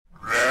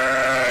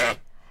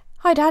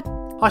Hi, Dad.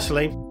 Hi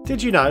Celine,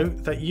 did you know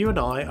that you and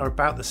I are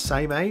about the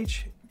same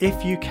age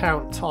if you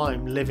count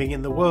time living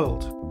in the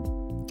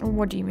world?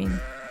 What do you mean?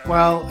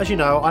 Well, as you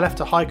know, I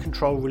left a high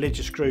control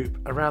religious group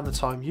around the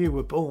time you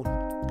were born.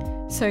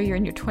 So you're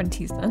in your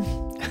 20s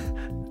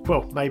then?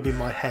 Well, maybe in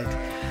my head.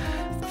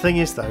 The thing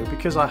is though,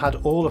 because I had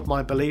all of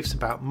my beliefs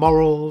about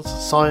morals,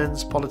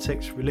 science,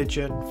 politics,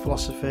 religion,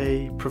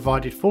 philosophy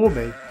provided for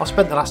me, I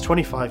spent the last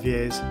 25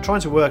 years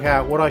trying to work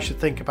out what I should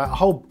think about a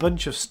whole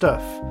bunch of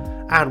stuff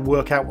and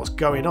work out what's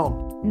going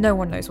on. No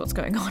one knows what's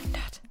going on,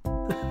 Dad.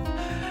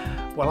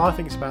 Well, I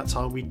think it's about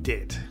time we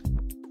did.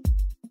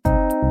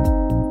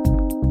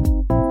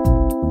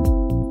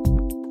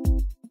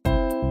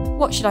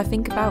 What Should I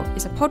Think About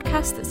is a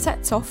podcast that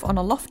sets off on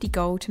a lofty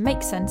goal to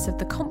make sense of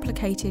the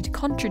complicated,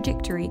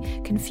 contradictory,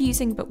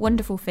 confusing but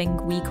wonderful thing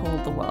we call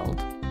the world.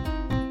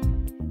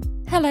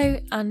 Hello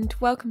and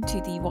welcome to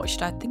the What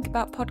Should I Think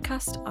About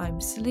podcast. I'm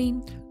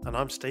Celine. And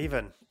I'm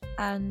Stephen.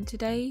 And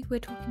today we're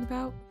talking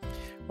about...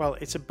 Well,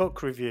 it's a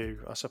book review,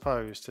 I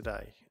suppose,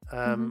 today.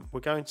 We're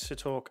going to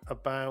talk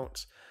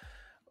about,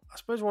 I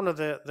suppose, one of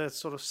the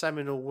sort of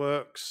seminal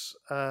works,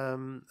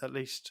 at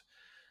least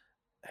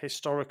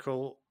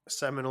historical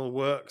seminal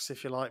works,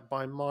 if you like,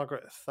 by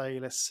Margaret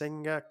Thaler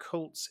Singer,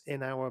 Cults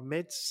in Our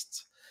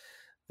Midst,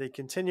 the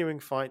continuing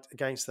fight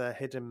against their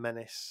hidden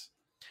menace.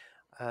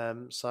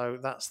 So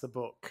that's the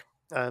book.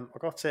 I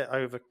got it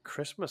over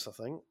Christmas, I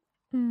think.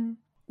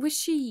 Was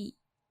she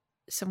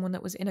someone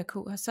that was in a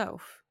cult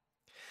herself?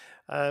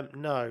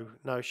 No,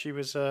 she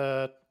was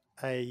a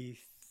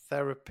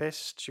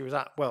therapist. She was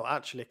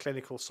actually a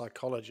clinical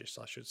psychologist,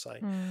 I should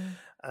say.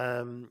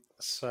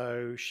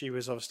 So she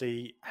was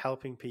obviously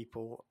helping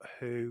people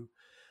who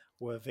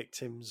were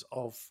victims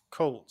of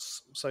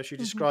cults. So she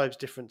describes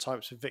different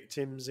types of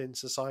victims in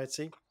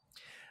society.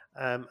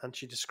 And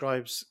she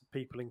describes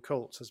people in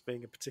cults as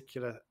being a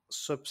particular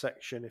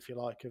subsection, if you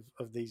like,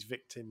 of these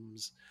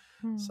victims.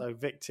 So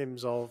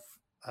victims of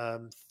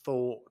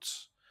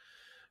thought,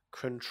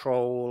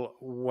 control,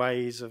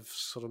 ways of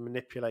sort of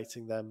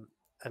manipulating them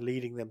and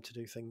leading them to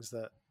do things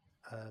that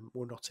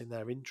were not in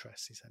their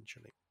interests,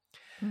 essentially.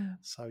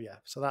 So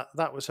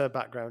that was her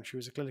background. She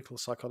was a clinical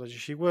psychologist.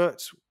 She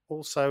worked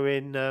also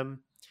in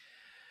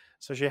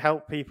so she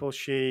helped people,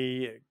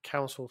 she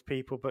counseled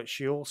people, but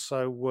she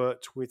also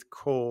worked with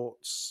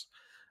courts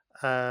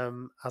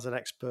as an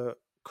expert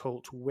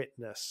cult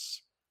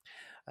witness.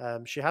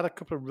 She had a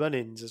couple of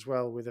run-ins as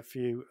well with a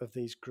few of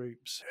these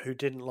groups who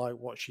didn't like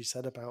what she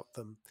said about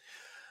them.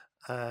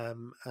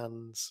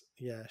 And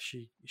yeah,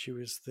 she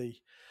was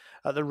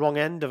at the wrong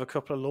end of a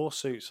couple of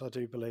lawsuits, I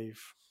do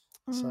believe.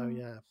 So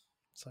yeah,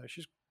 so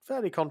she's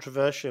fairly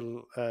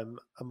controversial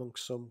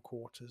amongst some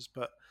quarters,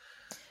 but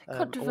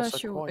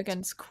controversial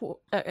against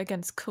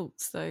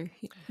cults, though.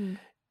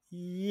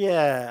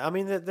 Yeah, I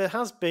mean there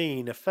has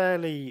been a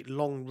fairly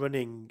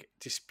long-running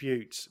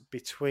dispute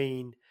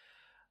between,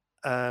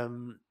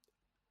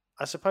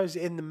 I suppose,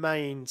 in the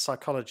main,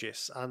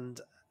 psychologists and,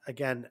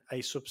 again,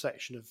 a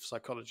subsection of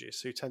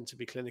psychologists who tend to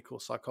be clinical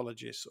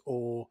psychologists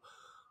or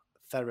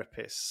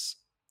therapists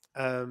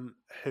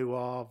who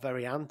are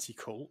very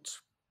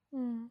anti-cult.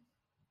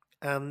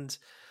 And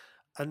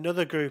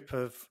another group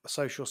of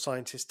social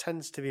scientists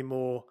tends to be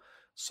more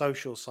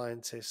social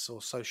scientists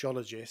or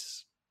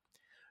sociologists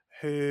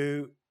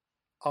who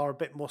are a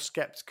bit more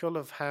skeptical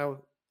of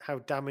how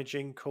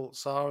damaging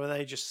cults are, and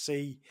they just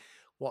see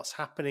what's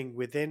happening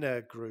within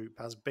a group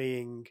as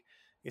being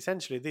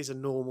essentially these are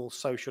normal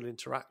social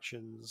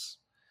interactions,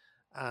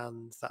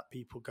 and that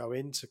people go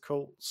into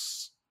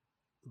cults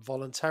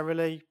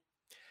voluntarily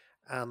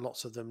and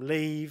lots of them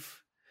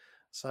leave.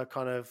 So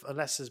kind of,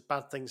 unless there's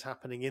bad things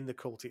happening in the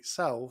cult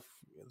itself,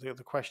 the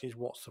question is,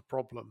 what's the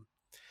problem?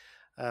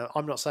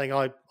 I'm not saying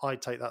I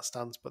take that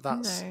stance, but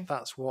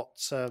that's what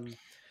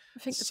I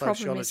think the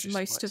problem is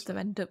most of them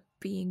end up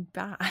being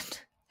bad,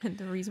 and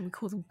the reason we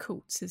call them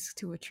cults is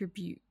to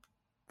attribute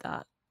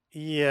that.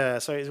 Yeah,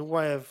 so it's a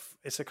way of,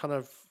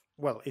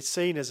 it's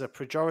seen as a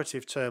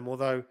pejorative term,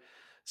 although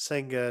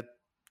Singer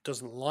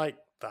doesn't like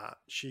that.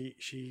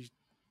 She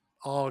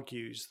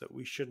argues that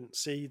we shouldn't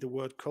see the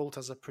word cult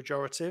as a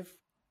pejorative.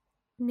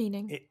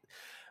 Meaning? It,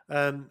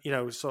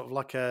 sort of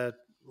like a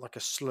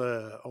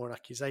slur or an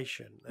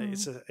accusation.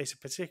 It's a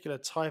particular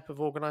type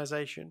of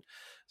organization,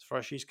 as far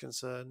as she's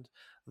concerned,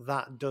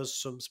 that does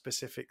some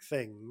specific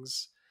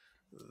things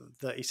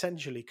that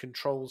essentially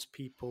controls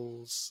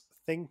people's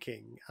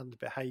thinking and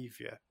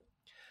behavior.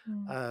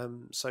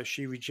 So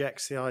she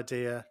rejects the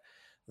idea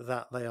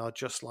that they are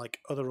just like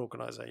other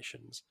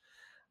organizations.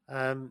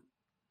 I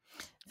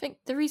think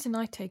the reason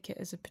I take it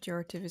as a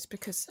pejorative is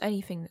because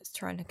anything that's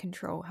trying to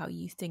control how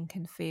you think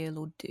and feel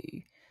or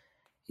do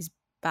is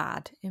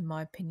bad, in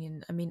my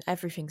opinion. I mean,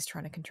 everything's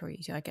trying to control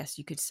you. I guess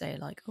you could say,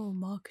 like, oh,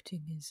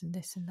 marketing is and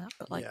this and that.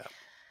 But, like,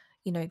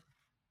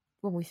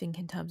 when we think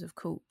in terms of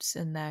cults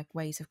and their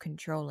ways of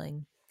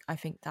controlling, I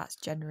think that's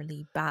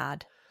generally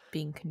bad,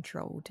 being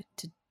controlled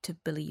to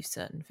believe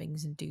certain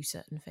things and do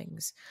certain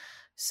things.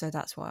 So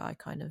that's why I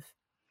kind of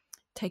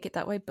take it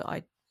that way.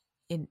 But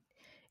in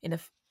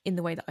in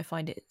the way that I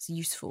find it's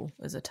useful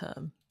as a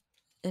term,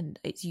 and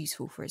it's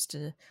useful for us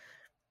to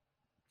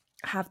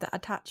have that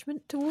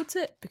attachment towards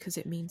it, because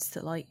it means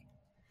that, like,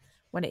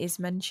 when it is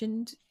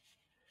mentioned,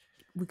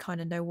 we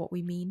kind of know what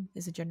we mean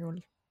as a general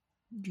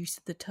use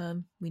of the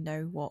term. We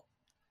know what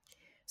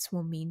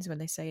someone means when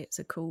they say it's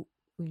a cult.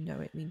 We know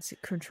it means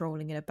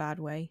controlling in a bad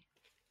way.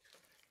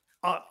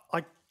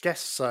 I guess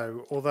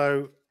so.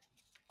 Although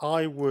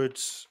I would,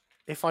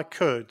 if I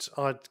could,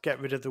 I'd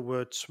get rid of the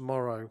word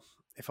tomorrow,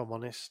 if I'm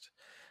honest.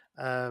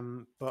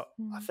 But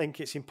I think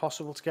it's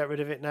impossible to get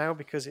rid of it now,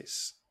 because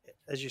it's,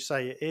 as you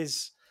say, it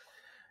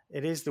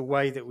is the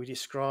way that we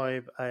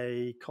describe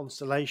a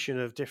constellation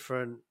of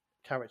different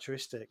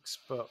characteristics.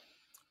 But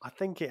I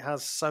think it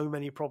has so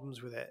many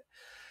problems with it.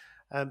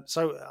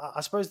 So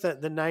I suppose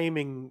that the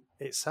naming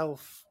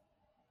itself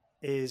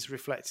is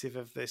reflective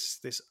of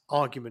this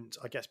argument,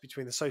 I guess,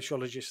 between the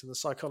sociologist and the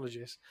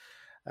psychologist.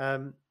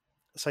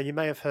 So you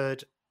may have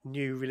heard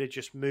new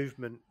religious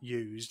movement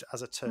used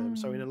as a term.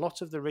 So in a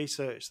lot of the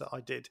research that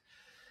I did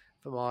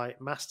for my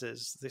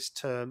master's, this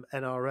term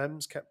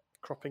NRMs kept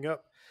cropping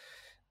up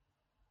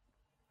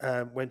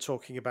when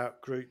talking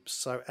about groups.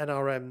 So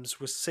NRMs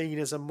was seen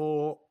as a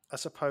more, I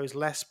suppose,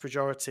 less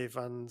pejorative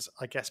and,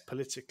 I guess,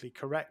 politically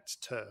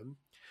correct term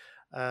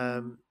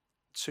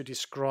to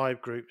describe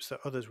groups that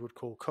others would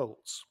call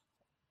cults.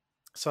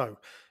 So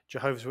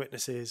Jehovah's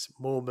Witnesses,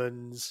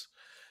 Mormons,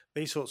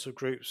 these sorts of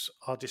groups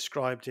are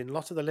described in a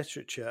lot of the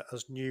literature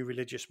as new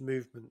religious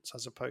movements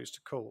as opposed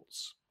to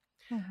cults.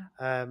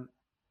 The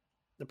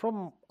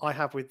problem I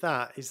have with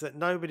that is that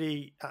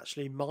nobody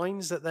actually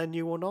minds that they're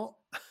new or not.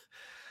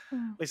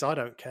 At least I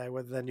don't care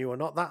whether they're new or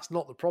not. That's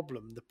not the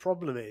problem. The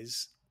problem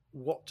is,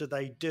 what do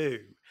they do?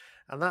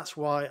 And that's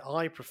why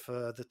I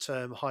prefer the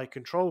term high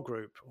control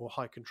group or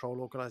high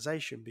control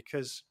organization,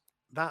 because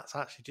that's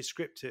actually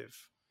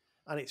descriptive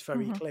and it's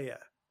very clear.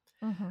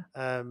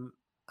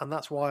 And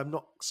that's why I'm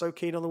not so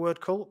keen on the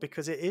word cult,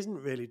 because it isn't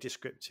really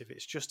descriptive.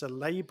 It's just a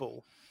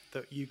label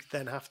that you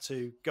then have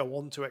to go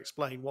on to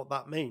explain what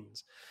that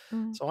means.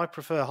 So I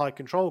prefer high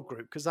control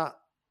group, because that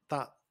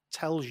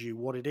tells you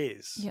what it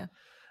is. Yeah.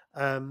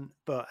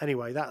 But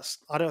anyway,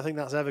 I don't think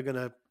that's ever going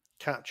to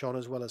catch on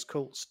as well as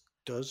cults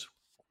does.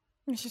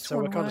 It's just so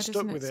one we're kind word, of stuck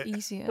isn't with it? it. It's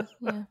easier.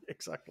 Yeah.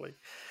 Exactly.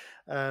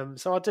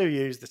 So I do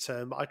use the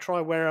term, but I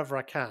try wherever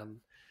I can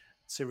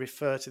to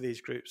refer to these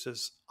groups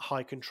as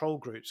high control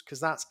groups, because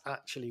that's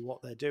actually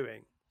what they're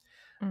doing.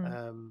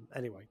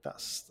 Anyway,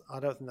 I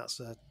don't think that's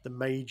the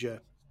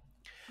major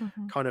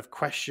kind of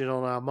question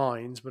on our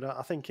minds, but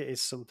I think it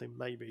is something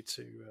maybe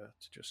to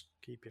just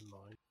keep in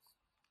mind.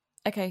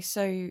 Okay,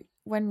 so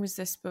when was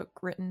this book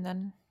written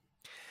then?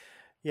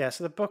 Yeah,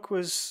 so the book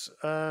was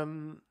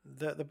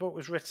the book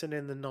was written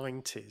in the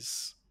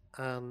 90s,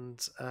 and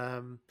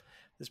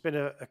there's been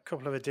a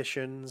couple of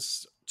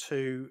editions,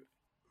 2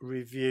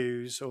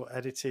 reviews or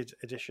edited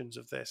editions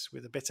of this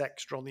with a bit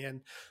extra on the end.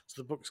 So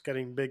the book's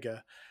getting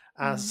bigger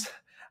as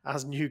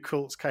new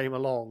cults came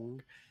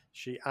along.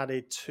 She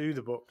added to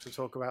the book to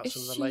talk about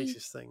some of the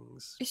latest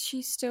things. Is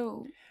she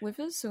still with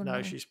us or no?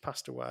 No, she's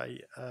passed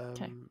away.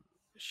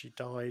 She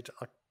died.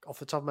 Off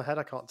the top of my head,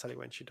 I can't tell you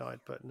when she died,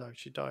 but no,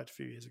 she died a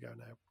few years ago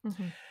now.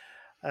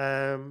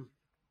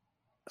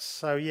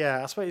 So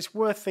yeah, I suppose it's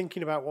worth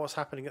thinking about what's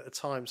happening at the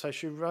time. So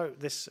she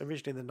wrote this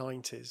originally in the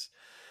 90s.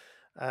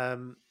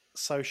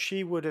 So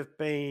she would have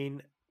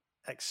been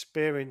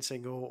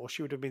experiencing, or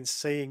she would have been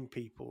seeing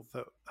people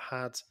that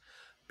had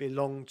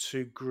belonged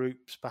to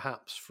groups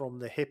perhaps from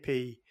the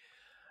hippie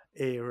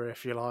era,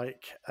 if you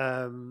like.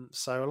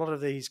 So a lot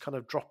of these kind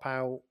of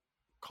dropout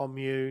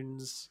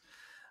communes.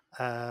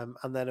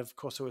 And then, of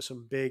course, there were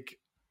some big,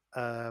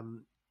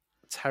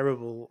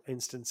 terrible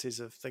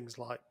instances of things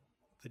like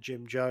the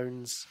Jim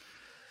Jones,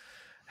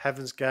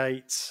 Heaven's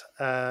Gate,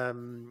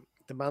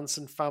 the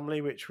Manson family,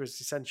 which was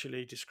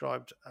essentially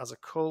described as a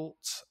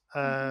cult.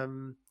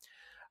 And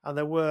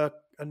there were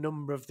a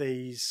number of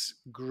these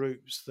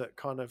groups that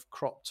kind of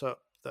cropped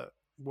up that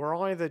were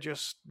either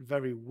just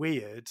very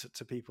weird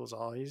to people's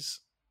eyes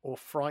or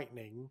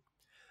frightening,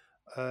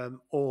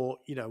 or,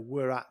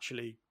 were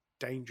actually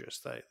dangerous,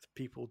 that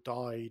people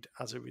died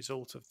as a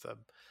result of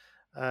them.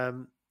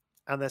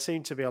 And there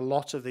seemed to be a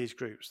lot of these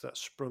groups that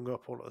sprung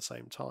up all at the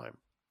same time.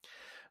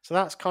 So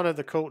that's kind of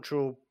the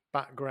cultural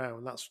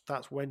background.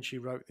 That's when she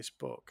wrote this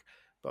book.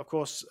 But of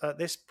course, at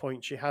this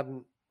point,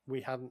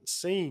 we hadn't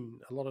seen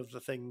a lot of the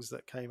things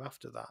that came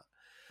after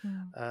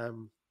that.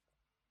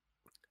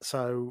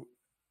 So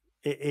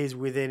it is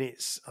within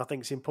its, I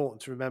think it's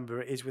important to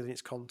remember, it is within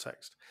its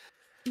context.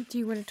 Do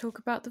you want to talk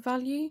about the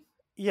value?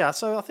 Yeah,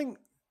 so I think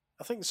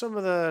some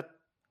of the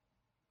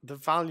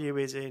value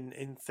is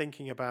in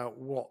thinking about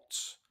what,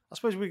 I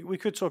suppose we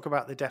could talk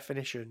about the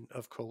definition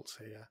of cults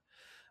here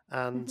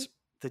and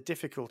the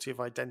difficulty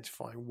of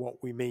identifying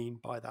what we mean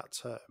by that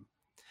term.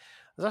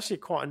 There's actually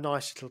quite a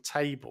nice little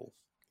table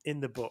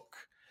in the book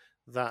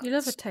that... You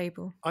love a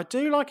table. I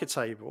do like a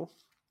table.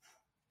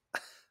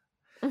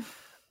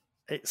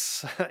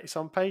 It's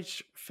on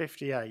page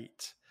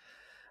 58,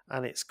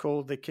 and it's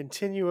called The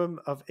Continuum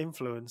of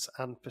Influence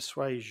and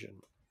Persuasion.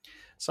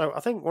 So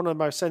I think one of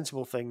the most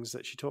sensible things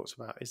that she talks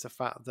about is the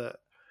fact that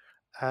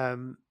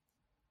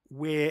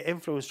we're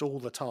influenced all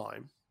the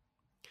time.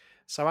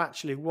 So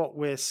actually what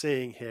we're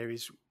seeing here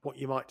is what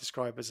you might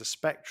describe as a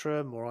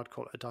spectrum, or I'd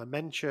call it a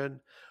dimension,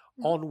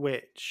 on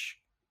which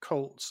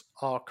cults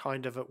are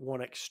kind of at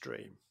one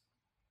extreme.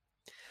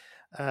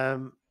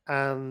 And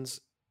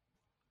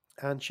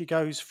she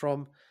goes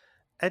from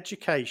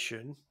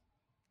education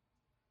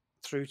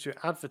through to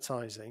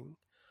advertising,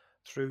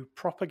 through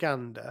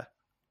propaganda,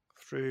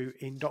 through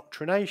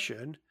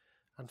indoctrination,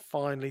 and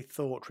finally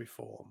thought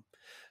reform.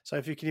 So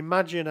if you can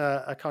imagine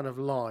a kind of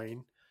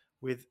line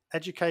with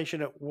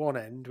education at one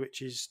end,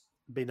 which is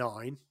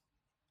benign,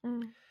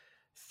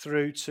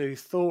 through to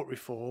thought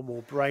reform,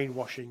 or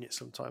brainwashing it's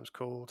sometimes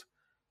called,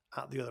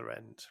 at the other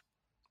end.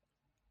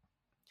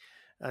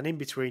 And in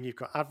between you've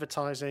got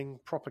advertising,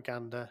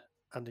 propaganda,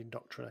 and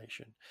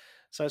indoctrination.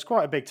 So it's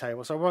quite a big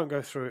table, so I won't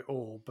go through it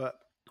all, but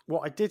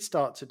what I did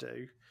start to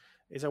do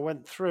is I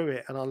went through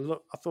it and I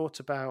thought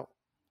about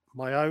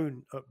my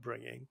own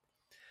upbringing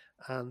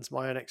and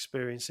my own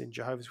experience in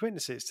Jehovah's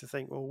Witnesses to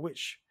think, well,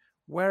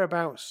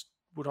 whereabouts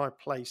would I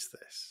place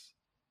this?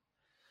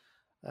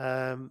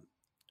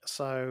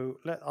 So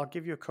I'll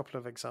give you a couple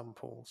of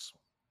examples.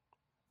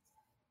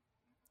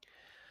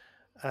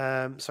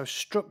 So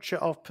structure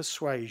of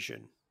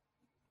persuasion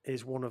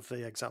is one of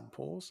the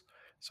examples.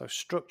 So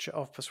structure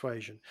of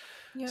persuasion.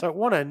 Yep. So at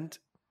one end,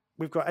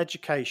 we've got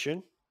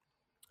education.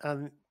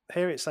 And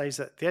here it says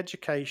that the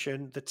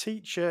education, the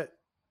teacher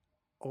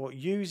or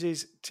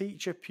uses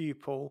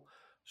teacher-pupil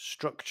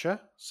structure.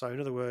 So in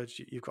other words,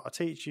 you've got a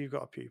teacher, you've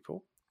got a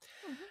pupil.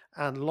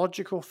 And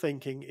logical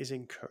thinking is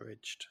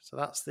encouraged. So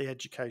that's the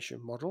education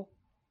model.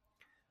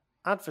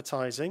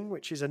 Advertising,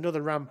 which is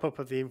another ramp up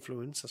of the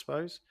influence, I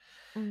suppose,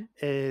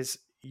 is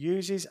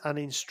uses an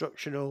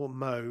instructional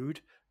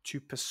mode to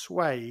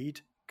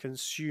persuade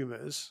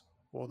consumers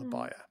or the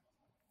buyer.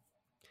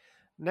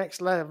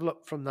 Next level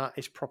up from that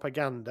is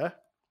propaganda.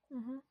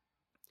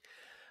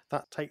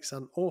 That takes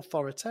an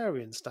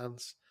authoritarian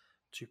stance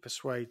to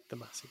persuade the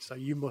masses. So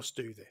you must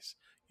do this.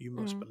 You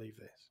must believe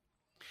this.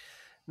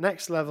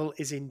 Next level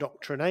is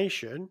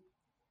indoctrination.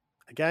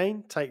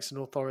 Again, takes an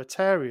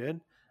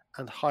authoritarian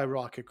and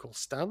hierarchical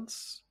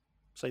stance.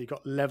 So you've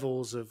got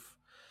levels of,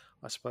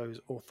 I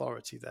suppose,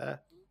 authority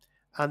there.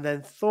 And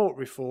then thought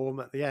reform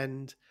at the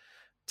end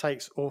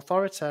takes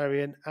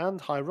authoritarian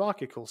and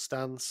hierarchical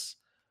stance,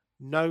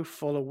 no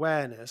full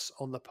awareness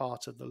on the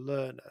part of the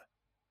learner.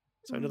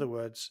 So in other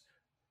words,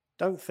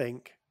 don't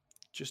think,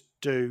 just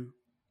do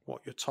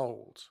what you're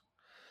told.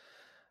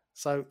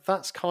 So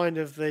that's kind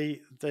of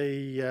the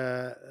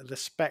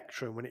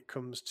spectrum when it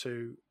comes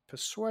to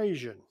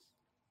persuasion.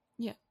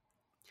 Yeah.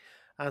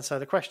 And so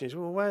the question is,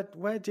 well,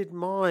 where did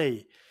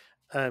my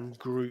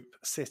group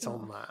sit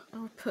on that?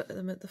 I'll put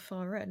them at the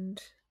far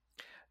end.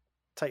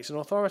 Takes an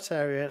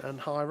authoritarian and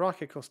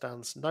hierarchical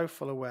stance, no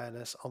full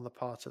awareness on the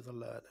part of the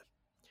learner.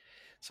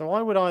 So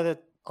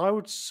I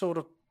would sort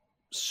of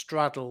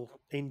straddle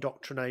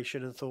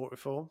indoctrination and thought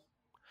reform.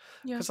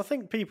 Because I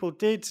think people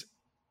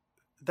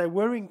they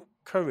were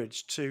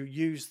encouraged to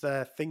use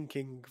their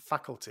thinking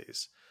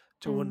faculties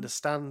to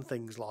understand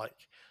things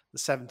like the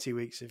 70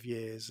 weeks of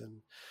years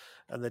and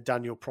the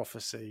Daniel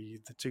prophecy,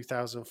 the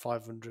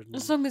 2,500.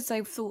 As long as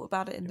they've thought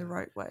about it in the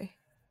right way.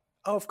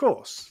 Oh, of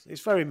course.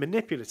 It's very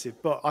manipulative,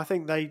 but I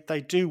think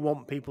they do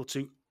want people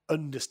to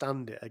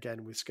understand it,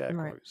 again, with scare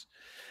quotes.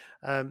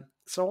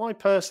 So I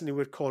personally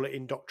would call it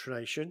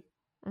indoctrination.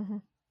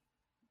 Don't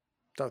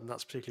think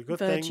that's a particularly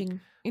good thing.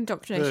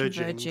 Indoctrination,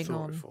 verging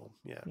on. Reform.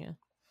 Yeah.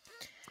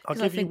 I'll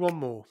give you one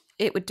more.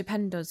 It would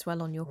depend as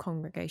well on your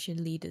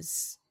congregation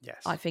leaders.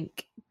 Yes. I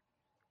think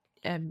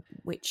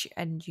which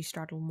end you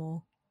straddle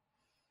more.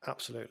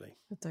 Absolutely.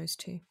 Of those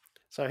two.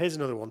 So here's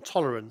another one.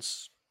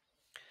 Tolerance.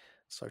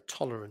 So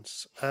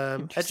tolerance.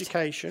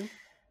 Education.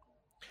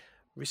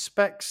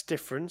 Respects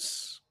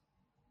difference.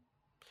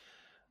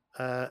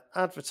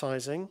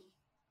 Advertising.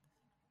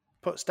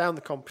 Puts down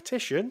the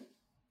competition.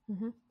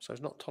 So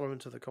it's not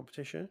tolerant of the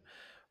competition.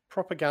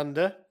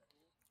 Propaganda.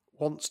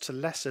 Wants to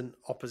lessen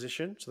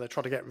opposition. So they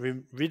try to get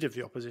rid of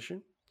the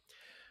opposition.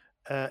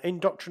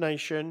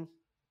 Indoctrination.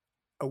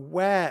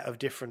 Aware of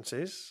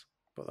differences,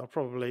 but they'll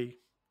probably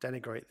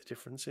denigrate the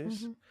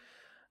differences.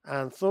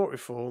 And thought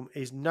reform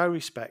is no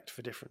respect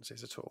for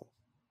differences at all.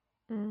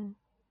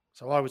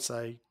 So I would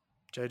say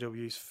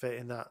JWs fit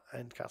in that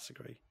end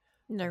category.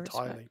 No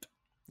respect.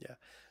 Yeah.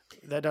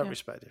 They don't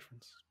respect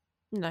difference.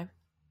 No.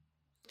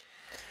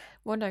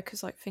 Well, no,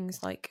 because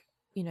things like,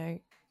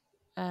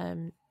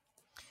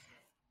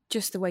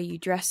 just the way you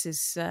dress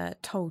is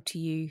told to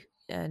you,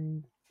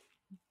 and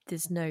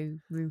there's no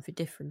room for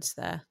difference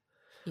there,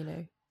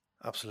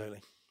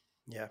 Absolutely.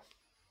 Yeah,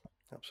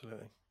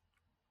 absolutely.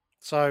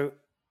 So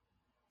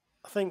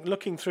I think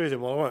looking through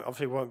them all,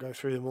 I won't go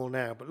through them all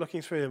now, but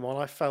looking through them all,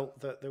 I felt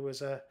that there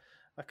was a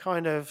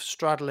kind of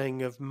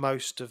straddling of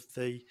most of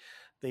the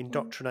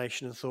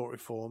indoctrination and thought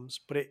reforms,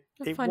 but it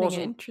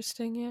wasn't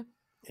interesting.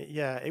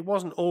 It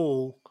wasn't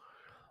all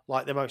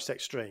like the most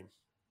extreme.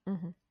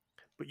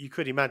 But you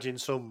could imagine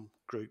some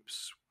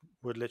groups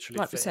would literally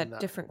Like we fit in said,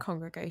 that. different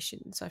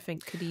congregations, I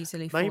think, could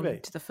easily fall Maybe.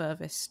 into the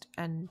furthest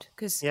end,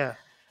 because Yeah.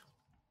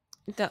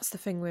 that's the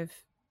thing with,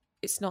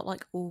 it's not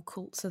like all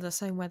cults are the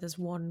same, where there's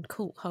one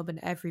cult hub and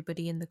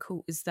everybody in the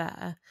cult is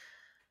there,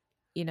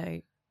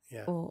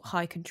 Yeah. or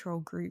high control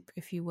group,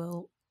 if you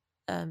will.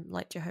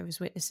 Like Jehovah's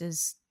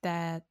Witnesses,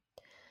 they're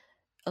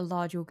a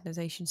large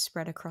organisation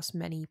spread across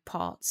many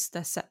parts.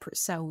 They're separate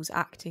cells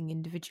acting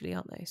individually,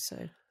 aren't they?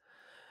 So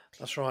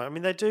That's right. I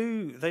mean, they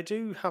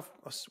do have.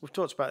 We've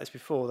talked about this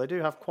before. They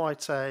do have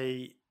quite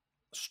a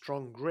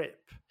strong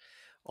grip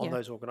on yeah.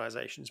 those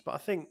organisations, but I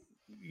think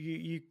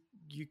you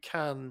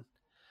can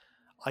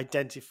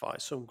identify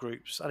some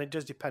groups, and it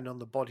does depend on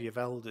the body of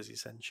elders,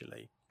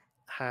 essentially,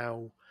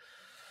 how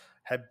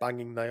head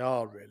banging they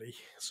are. Really,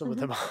 some of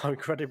them are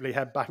incredibly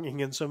head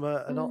banging, and some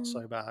are not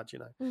so bad.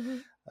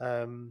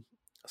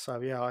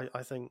 So yeah,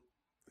 I think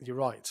you're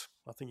right.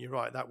 I think you're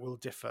right. That will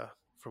differ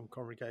from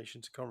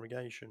congregation to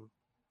congregation.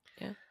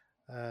 Yeah.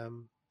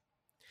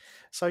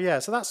 So yeah,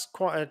 so that's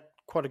quite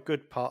a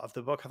good part of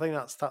the book. I think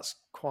that's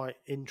quite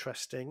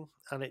interesting,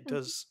 and it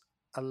does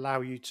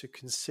allow you to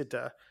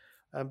consider.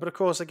 But of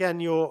course, again,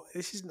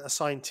 this isn't a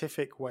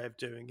scientific way of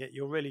doing it.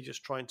 You're really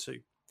just trying to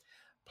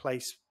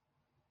place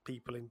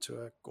people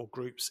or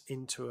groups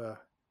into a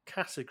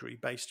category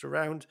based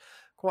around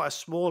quite a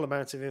small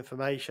amount of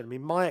information. I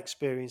mean, my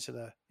experience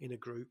in a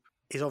group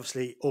is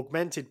obviously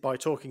augmented by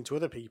talking to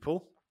other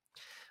people.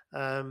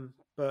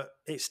 But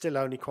it's still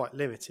only quite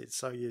limited.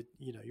 So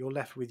you're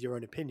left with your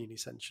own opinion,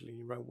 essentially,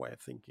 your own way of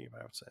thinking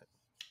about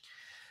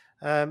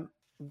it.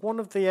 One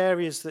of the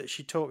areas that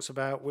she talks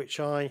about, which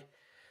I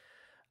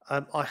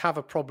have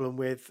a problem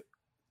with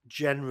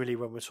generally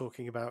when we're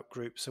talking about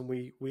groups, and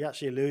we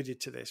actually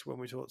alluded to this when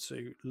we talked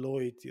to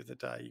Lloyd the other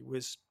day,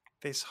 was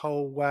this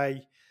whole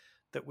way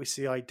that we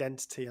see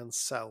identity and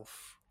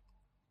self.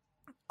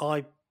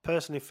 I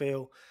personally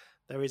feel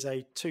there is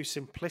a too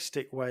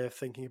simplistic way of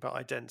thinking about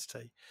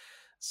identity.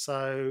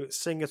 So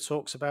Singer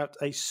talks about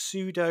a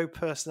pseudo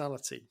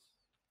personality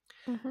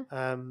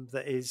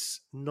that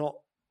is not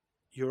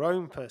your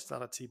own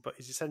personality, but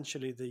is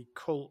essentially the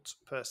cult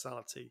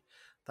personality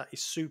that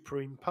is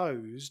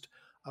superimposed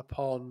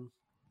upon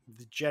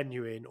the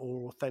genuine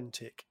or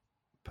authentic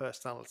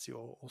personality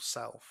or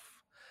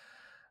self.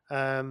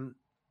 And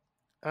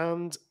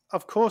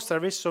of course,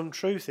 there is some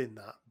truth in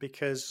that,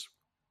 because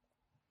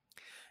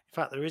in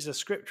fact, there is a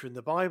scripture in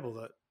the Bible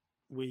that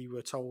we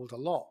were told a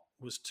lot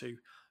was to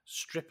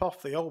strip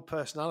off the old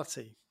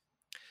personality,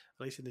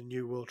 at least in the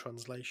New World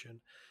Translation,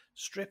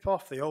 strip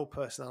off the old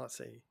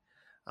personality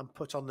and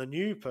put on the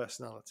new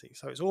personality.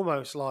 So it's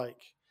almost like,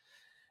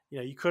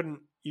 you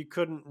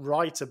couldn't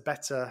write a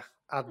better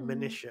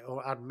admonition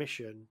or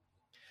admission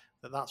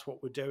that that's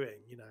what we're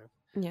doing,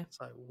 Yeah.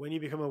 So when you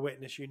become a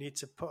witness, you need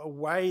to put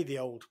away the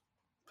old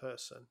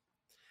person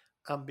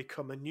and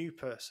become a new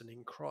person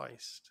in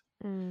Christ.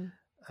 And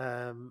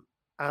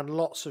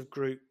lots of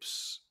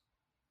groups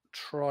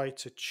try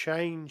to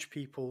change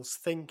people's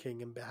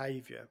thinking and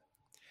behavior.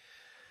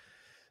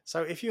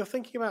 So if you're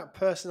thinking about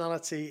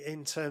personality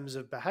in terms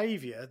of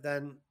behavior,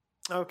 then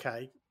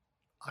okay,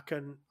 I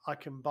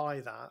can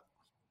buy that.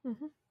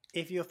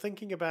 If you're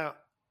thinking about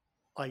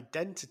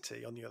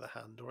identity, on the other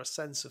hand, or a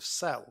sense of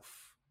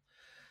self,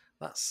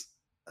 that's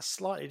a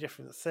slightly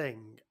different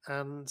thing.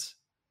 And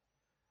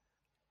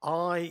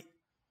I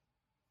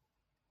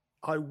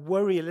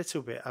worry a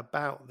little bit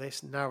about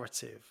this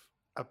narrative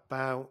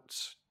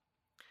about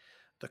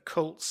the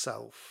cult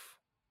self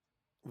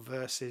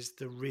versus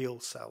the real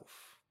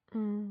self.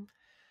 And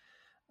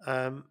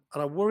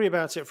I worry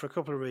about it for a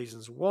couple of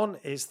reasons. One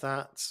is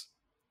that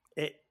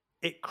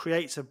it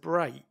creates a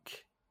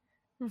break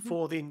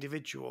for the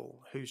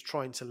individual who's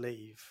trying to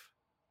leave.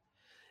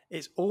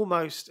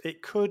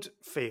 It could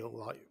feel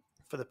like,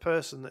 for the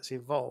person that's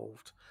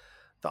involved,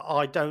 that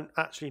I don't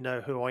actually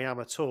know who I am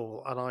at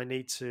all, and I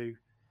need to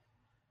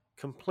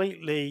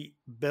completely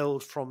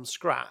build from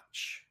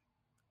scratch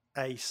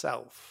a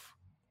self.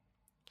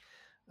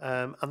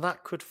 And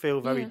that could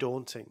feel very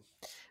daunting.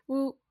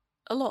 Well,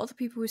 a lot of the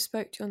people we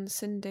spoke to on the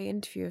Sunday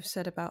interview have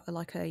said about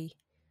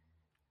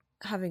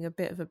having a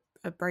bit of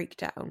a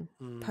breakdown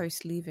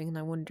post leaving, and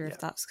I wonder if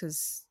that's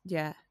because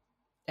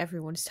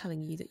everyone's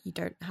telling you that you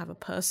don't have a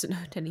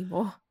personhood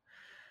anymore.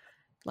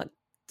 Like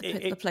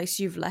the place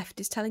you've left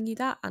is telling you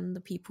that, and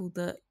the people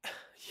that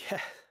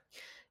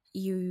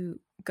you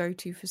go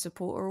to for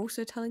support are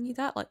also telling you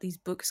that. Like these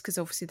books, because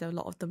obviously a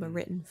lot of them are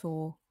written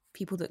for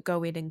people that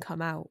go in and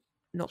come out,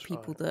 not that's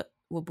people that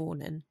were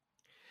born in.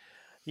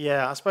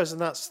 Yeah, I suppose,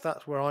 and that's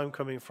where I'm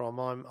coming from.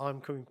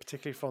 I'm coming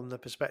particularly from the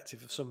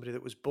perspective of somebody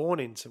that was born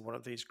into one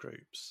of these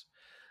groups,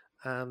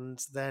 and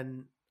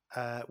then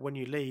when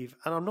you leave,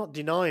 and I'm not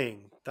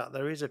denying that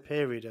there is a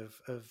period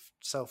of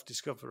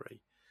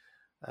self-discovery,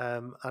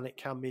 and it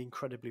can be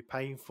incredibly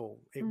painful.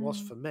 It was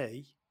for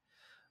me,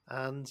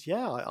 and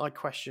I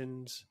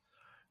questioned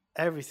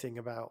everything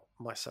about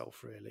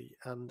myself, really.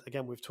 And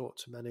again, we've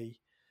talked to many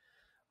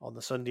on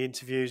the Sunday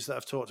interviews that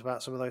have talked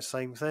about some of those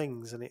same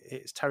things, and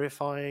it's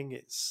terrifying.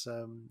 It's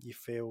you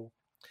feel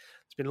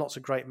been lots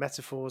of great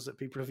metaphors that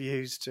people have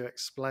used to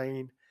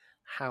explain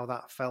how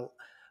that felt.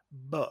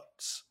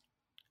 But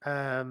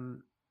I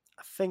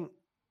think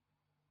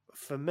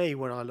for me,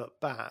 when I look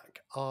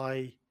back,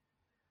 I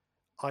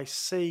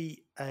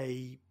see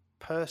a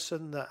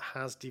person that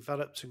has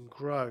developed and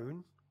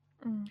grown.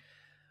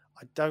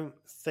 I don't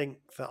think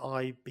that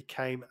I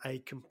became a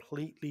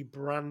completely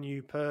brand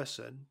new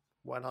person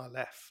when I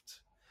left.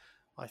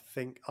 I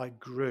think I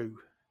grew.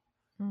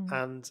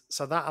 And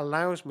so that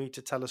allows me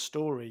to tell a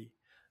story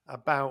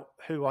about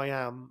who I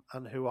am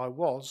and who I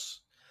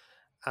was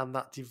and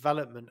that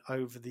development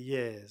over the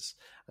years.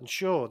 And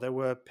sure, there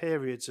were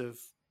periods of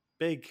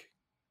big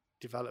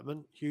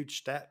development, huge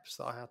steps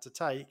that I had to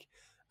take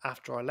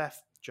after I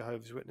left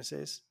Jehovah's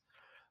Witnesses.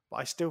 But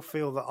I still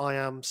feel that I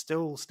am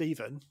still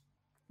Stephen.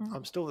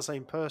 I'm still the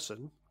same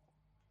person.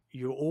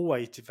 You're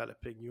always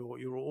developing.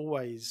 You're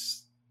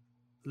always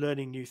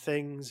learning new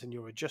things, and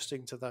you're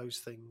adjusting to those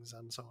things,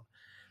 and so on.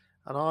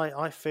 And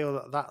I feel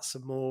that that's a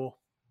more,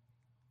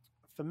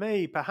 for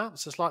me,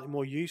 perhaps a slightly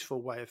more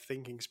useful way of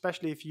thinking,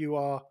 especially if you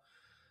are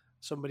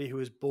somebody who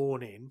was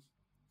born in,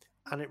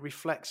 and it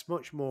reflects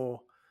much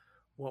more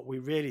what we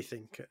really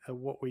think and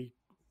what we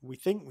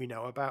think we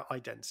know about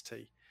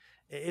identity.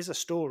 It is a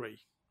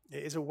story.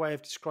 It is a way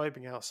of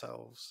describing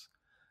ourselves.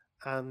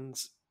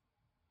 And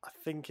I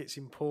think it's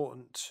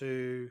important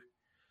to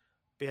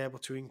be able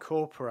to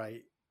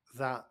incorporate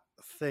that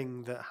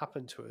thing that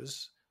happened to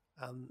us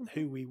and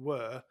who we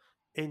were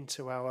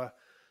into our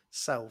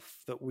self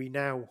that we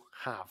now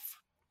have.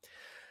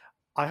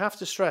 I have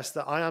to stress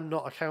that I am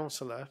not a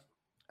counsellor,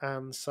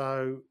 and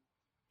so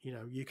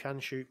you can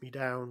shoot me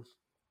down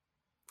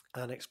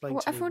and explain to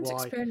me everyone's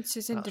why experience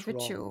is that's wrong.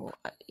 individual.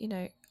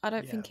 I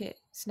don't think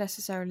it's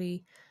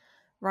necessarily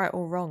right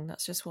or wrong.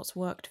 That's just what's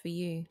worked for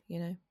you.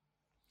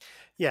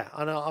 Yeah,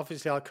 and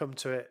obviously I come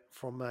to it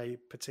from a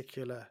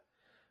particular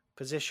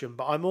position,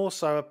 but I'm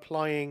also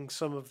applying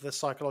some of the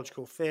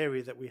psychological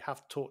theory that we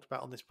have talked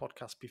about on this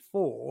podcast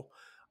before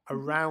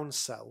around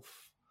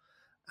self,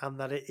 and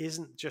that it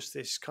isn't just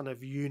this kind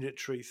of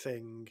unitary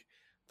thing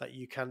that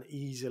you can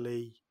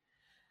easily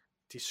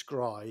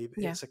describe.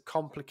 Yeah. It's a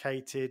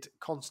complicated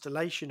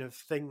constellation of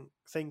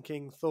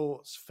thinking,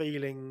 thoughts,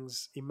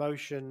 feelings,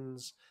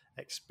 emotions,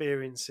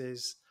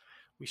 experiences.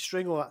 We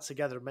string all that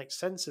together and make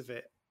sense of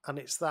it, and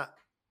it's that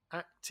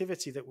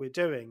activity that we're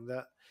doing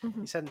that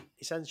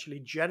essentially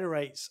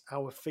generates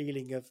our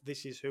feeling of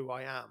this is who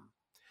I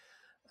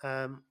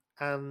am.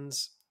 And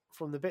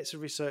from the bits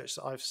of research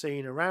that I've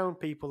seen around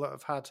people that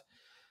have had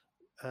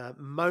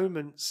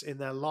moments in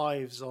their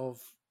lives of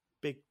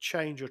big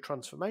change or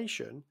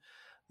transformation,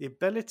 the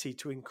ability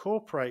to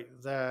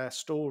incorporate their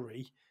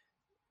story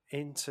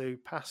into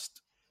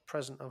past,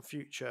 present, and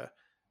future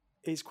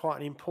is quite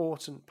an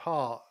important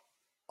part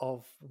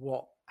of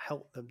what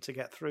helped them to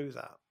get through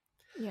that.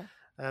 Yeah.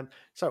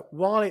 So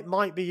while it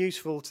might be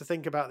useful to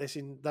think about this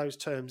in those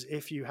terms,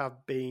 if you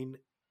have been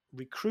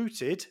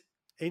recruited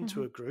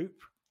into a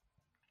group,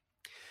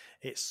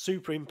 it's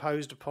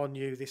superimposed upon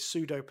you, this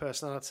pseudo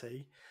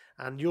personality,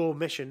 and your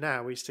mission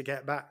now is to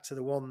get back to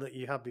the one that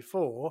you had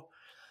before.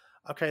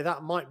 Okay,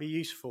 that might be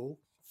useful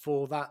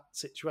for that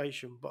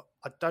situation, but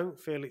I don't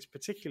feel it's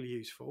particularly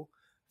useful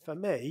for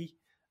me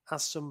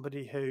as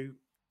somebody who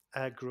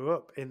grew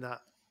up in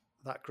that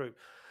group.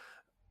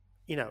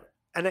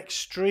 An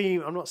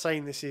extreme, I'm not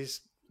saying this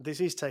is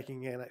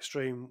taking an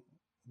extreme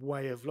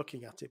way of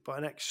looking at it, but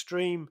an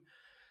extreme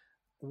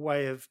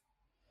way of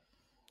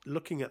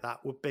looking at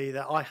that would be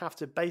that I have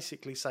to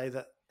basically say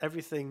that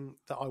everything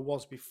that I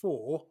was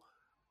before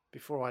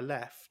I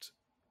left,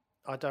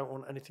 I don't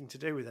want anything to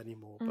do with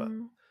anymore. But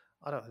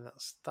I don't think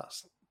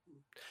that's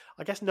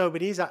I guess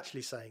nobody is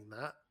actually saying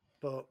that,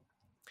 but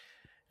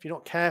if you're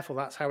not careful,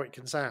 that's how it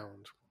can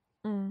sound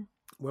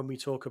when we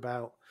talk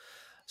about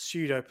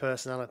pseudo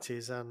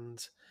personalities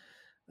and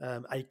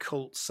a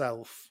cult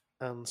self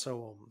and so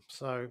on.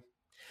 So,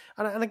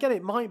 and again,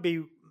 it might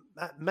be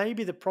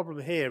maybe the problem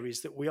here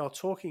is that we are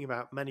talking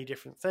about many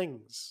different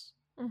things,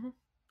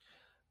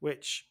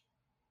 which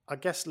I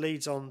guess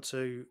leads on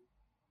to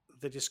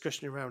the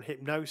discussion around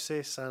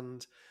hypnosis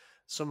and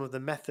some of the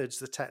methods,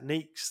 the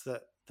techniques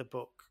that the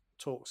book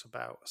talks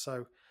about.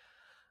 So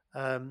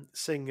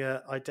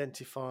Singer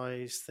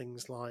identifies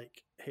things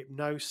like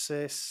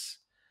hypnosis,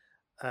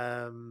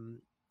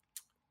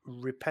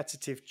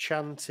 repetitive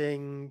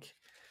chanting,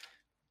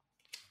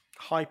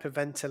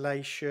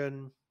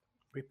 hyperventilation,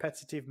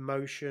 repetitive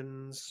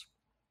motions.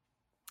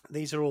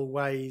 These are all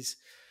ways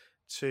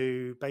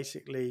to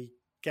basically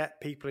get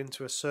people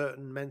into a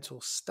certain mental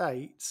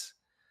state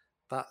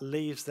that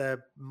leaves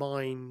their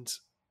mind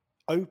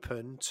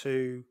open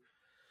to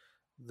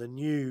the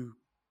new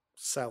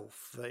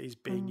self that is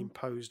being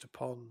imposed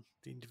upon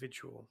the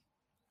individual.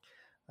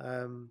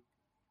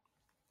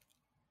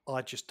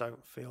 I just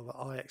don't feel that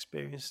I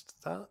experienced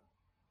that.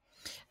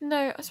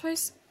 No, I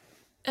suppose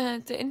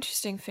the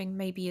interesting thing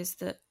maybe is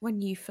that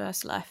when you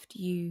first left,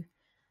 you,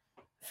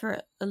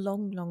 for a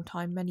long, long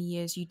time, many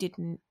years, you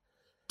didn't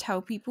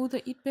tell people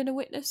that you'd been a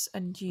witness,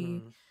 and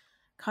you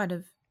kind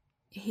of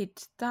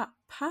hid that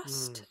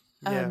past.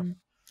 Yeah.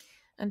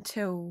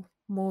 Until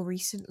more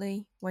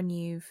recently, when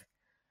you've,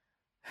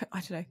 I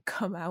don't know,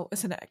 come out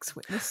as an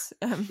ex-witness.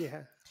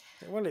 Yeah.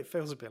 Well, it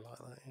feels a bit like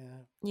that. Yeah.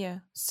 Yeah,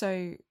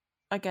 so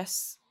I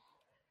guess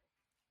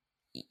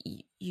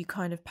you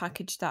kind of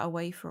packaged that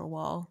away for a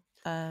while.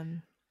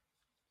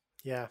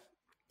 Yeah.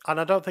 And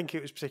I don't think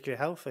it was particularly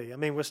healthy. I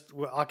mean,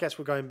 I guess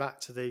we're going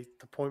back to the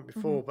point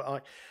before,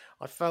 but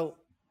I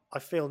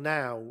feel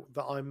now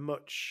that I'm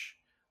much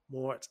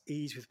more at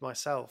ease with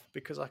myself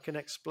because I can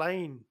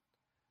explain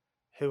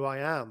who I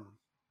am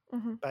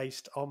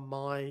based on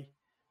my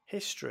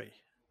history.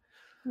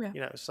 Yeah.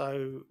 You know,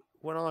 so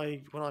when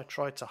I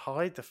tried to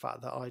hide the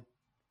fact that I'd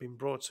been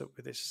brought up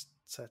with these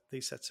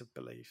sets of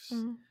beliefs,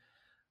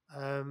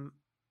 um,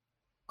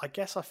 I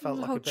guess I felt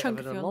A like whole a bit of chunk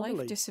an of your life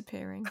anomaly.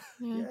 disappearing.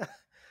 Yeah. Yeah,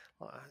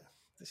 like,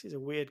 this is a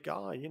weird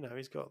guy. You know,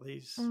 he's got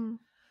Mm.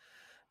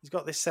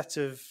 this set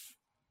of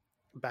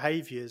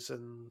behaviors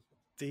and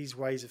these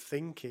ways of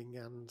thinking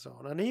and so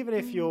on. And even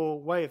if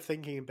your way of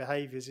thinking and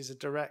behaviors is a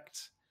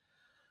direct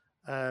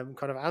kind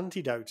of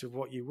antidote of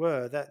what you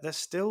were, that there's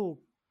still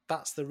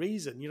that's the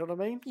reason. You know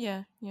what I mean?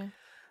 Yeah, yeah.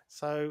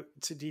 So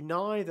to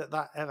deny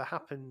that ever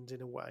happened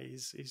in a way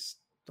is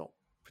not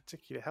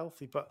particularly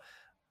healthy. But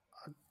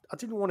I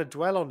didn't want to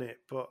dwell on it.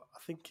 But I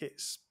think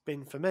it's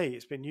been for me.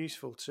 It's been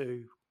useful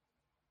to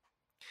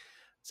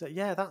say,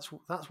 yeah, that's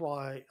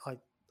why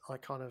I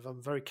kind of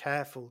am very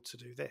careful to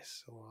do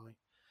this, or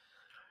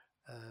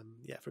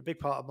yeah, for a big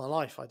part of my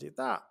life I did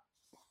that.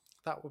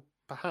 That would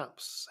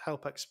perhaps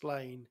help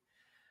explain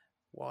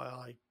why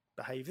I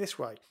behave this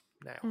way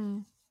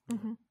now.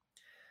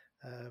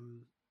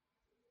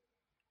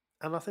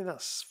 And I think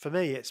that's for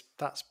me.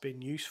 That's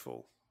been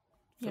useful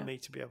for me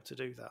to be able to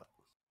do that.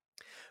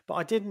 But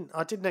I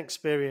didn't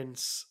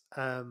experience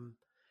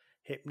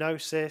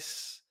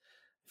hypnosis.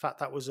 In fact,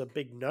 that was a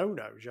big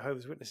no-no.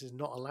 Jehovah's Witnesses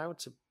not allowed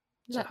to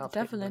Let the have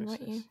devil hypnosis.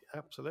 in, weren't you?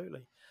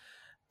 Absolutely,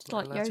 It's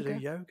not like allowed yoga. to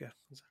do yoga.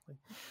 Exactly.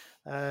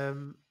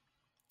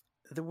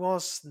 There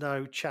was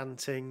no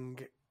chanting.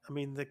 I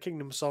mean, the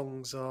Kingdom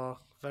songs are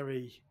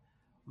very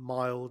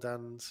mild,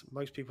 and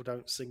most people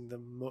don't sing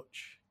them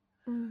much.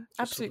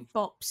 Absolute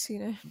bops,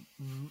 you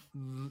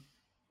know.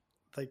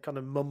 They kind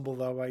of mumble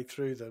their way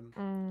through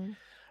them.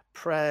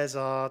 Prayers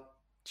are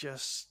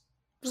just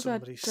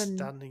somebody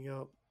standing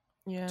up,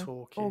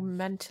 talking. Or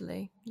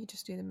mentally, you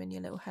just do them in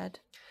your little head.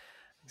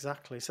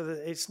 Exactly. So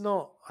it's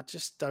not. I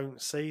just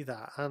don't see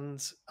that.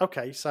 And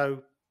okay,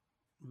 so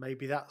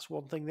maybe that's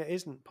one thing that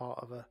isn't part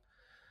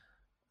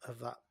of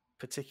that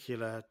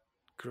particular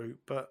group,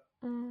 but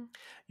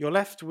you're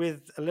left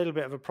with a little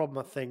bit of a problem,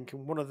 I think.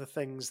 And one of the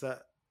things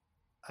that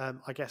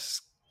I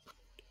guess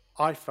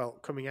I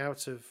felt coming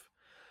out of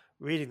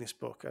reading this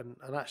book, and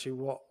actually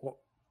what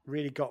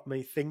really got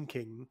me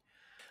thinking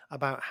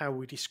about how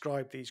we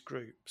describe these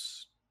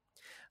groups.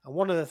 And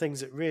one of the things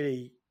that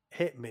really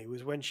hit me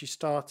was when she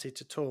started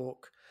to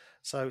talk.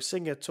 So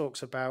Singer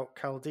talks about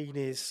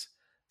Cialdini's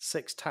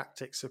 6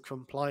 tactics of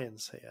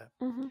compliance here,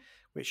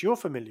 which you're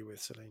familiar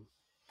with, Celine.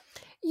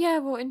 Yeah,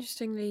 well,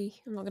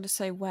 interestingly, I'm not going to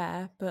say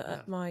where, but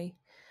at my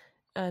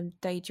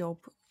day job,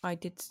 I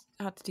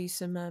had to do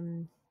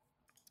some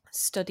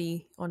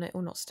study on it,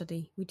 or not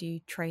study. We do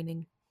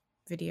training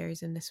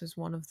videos, and this was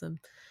one of them.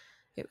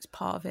 It was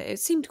part of it. It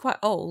seemed quite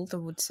old, I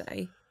would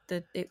say.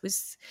 That it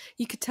was,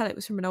 you could tell it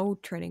was from an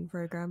old training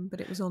program,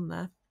 but it was on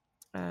there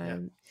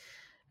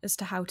as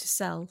to how to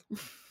sell.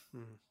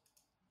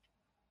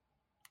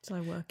 So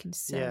I work in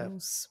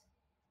sales.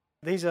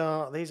 Yeah. These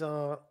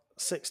are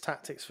 6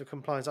 tactics for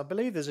compliance. I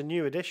believe there's a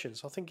new edition,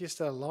 so I think he's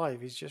still alive.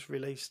 He's just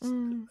released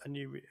a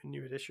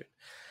new edition,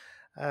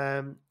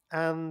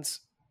 and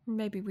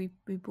maybe we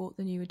bought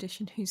the new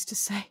edition. Who's to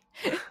say?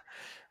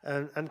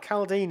 And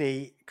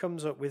Cialdini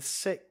comes up with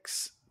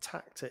 6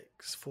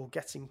 tactics for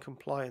getting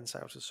compliance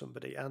out of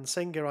somebody, and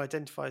Singer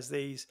identifies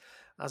these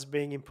as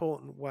being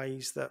important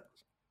ways that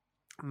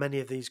many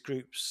of these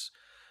groups,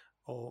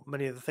 or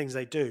many of the things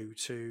they do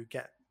to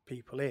get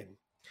people in,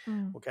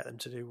 or get them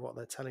to do what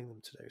they're telling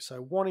them to do.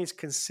 So one is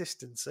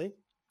consistency.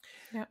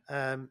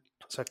 Yeah.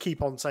 So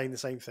keep on saying the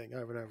same thing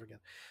over and over again.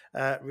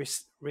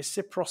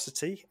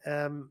 Reciprocity.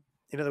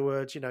 In other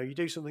words, you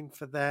do something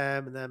for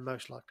them and they're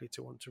most likely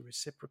to want to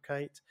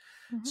reciprocate.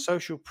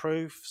 Social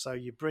proof. So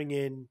you bring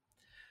in,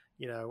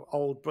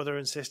 old brother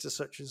and sister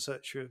such and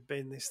such who have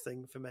been this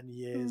thing for many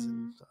years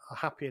and are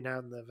happier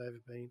now than they've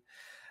ever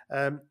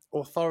been.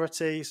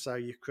 Authority. So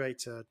you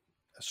create a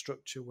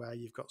structure where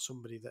you've got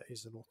somebody that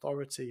is an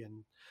authority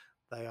and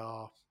they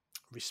are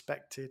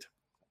respected.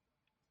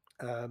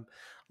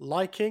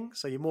 Liking,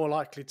 so you're more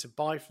likely to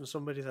buy from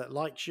somebody that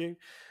likes you.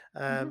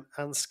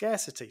 And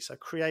scarcity, so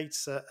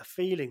creates a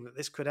feeling that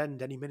this could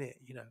end any minute.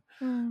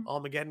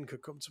 Armageddon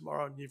could come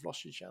tomorrow and you've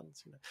lost your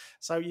chance.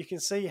 So you can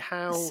see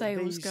how the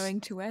sale's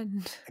going to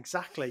end.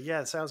 Exactly,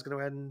 yeah, the sale's going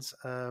to end.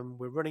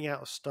 We're running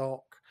out of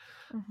stock.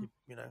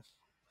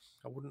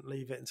 I wouldn't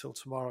leave it until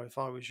tomorrow if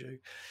I was you.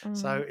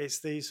 So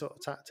it's these sort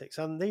of tactics,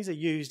 and these are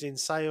used in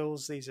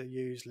sales. These are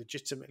used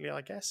legitimately,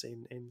 I guess,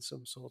 in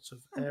some sorts of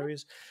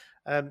areas.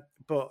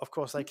 But of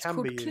course, they can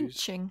be used.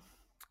 Clinching.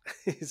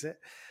 is it?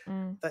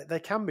 Mm. They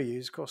can be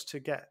used, of course, to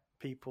get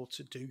people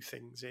to do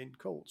things in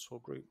cults or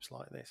groups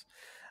like this.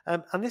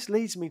 And this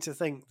leads me to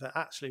think that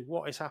actually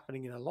what is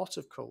happening in a lot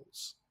of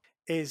cults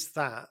is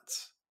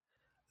that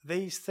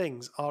these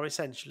things are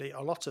essentially,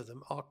 a lot of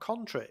them are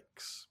con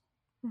tricks.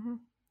 Mm-hmm.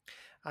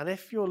 And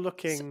if you're So,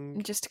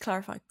 looking... just to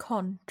clarify,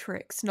 con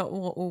tricks, not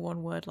all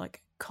one word,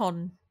 like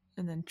con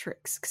and then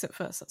tricks, because at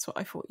first that's what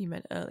I thought you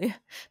meant earlier.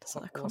 It's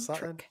like a con What's that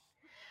then? trick.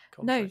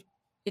 Con No, trick.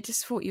 it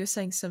just thought you were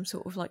saying some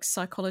sort of like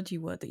psychology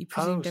word that you Oh,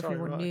 presumed sorry,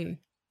 everyone right, knew. okay.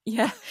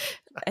 Yeah,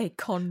 a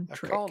con A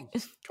trick.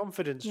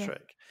 confidence Yeah.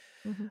 trick.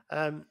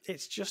 Mm-hmm.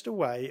 It's just a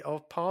way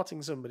of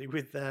parting somebody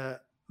with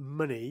their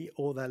money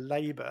or their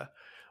labour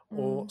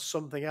or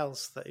something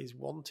else that is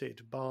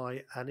wanted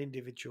by an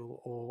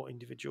individual or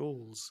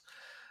individuals.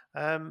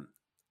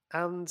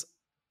 And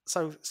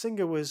so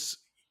Singer was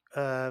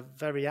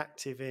very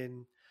active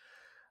in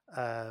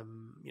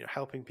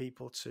helping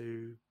people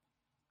to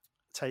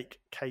take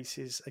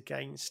cases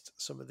against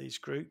some of these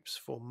groups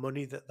for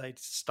money that they'd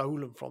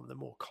stolen from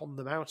them or conned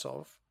them out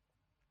of.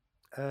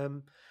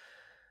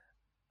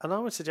 And I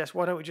would suggest,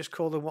 why don't we just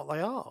call them what they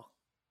are?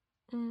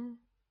 Mm.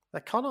 They're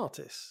con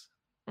artists.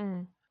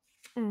 Mm.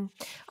 Mm.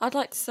 I'd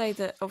like to say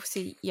that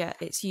obviously, yeah,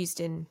 it's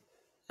used in,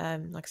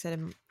 like I said,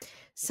 in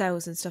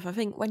sales and stuff. I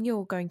think when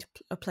you're going to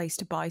a place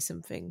to buy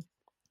something,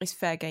 it's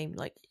fair game.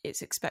 Like,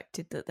 it's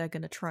expected that they're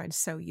going to try and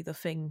sell you the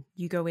thing.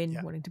 You go in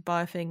Yeah. wanting to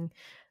buy a thing,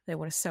 they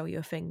want to sell you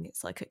a thing.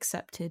 It's like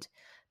accepted.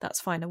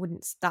 That's fine.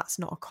 That's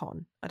not a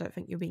con. I don't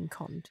think you're being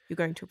conned. You're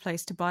going to a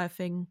place to buy a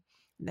thing,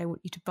 and they want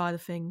you to buy the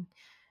thing.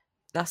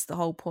 That's the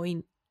whole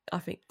point. I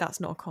think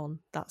that's not a con.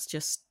 That's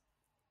just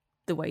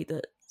the way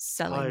that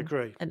selling I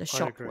agree. and a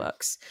shop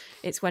works.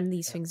 It's when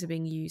these things are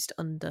being used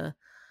under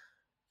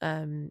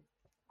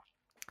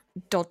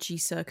dodgy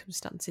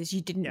circumstances.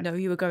 You didn't know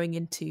you were going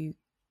into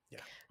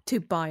to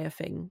buy a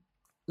thing.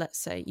 Let's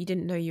say you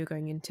didn't know you were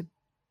going into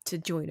to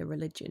join a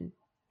religion.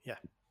 Yeah.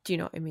 Do you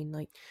know what I mean?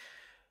 Like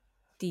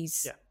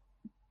these. Yeah.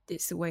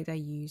 It's the way they're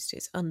used.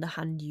 It's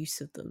underhand use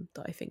of them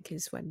that I think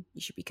is when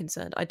you should be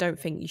concerned. I don't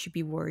think you should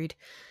be worried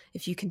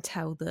if you can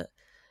tell that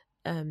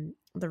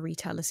the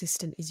retail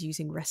assistant is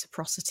using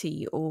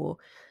reciprocity, or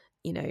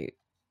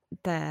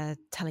they're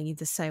telling you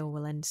the sale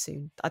will end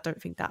soon. I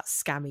don't think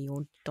that's scammy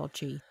or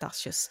dodgy.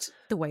 That's just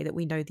the way that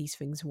we know these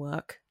things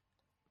work.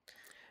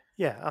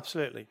 Yeah,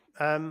 absolutely.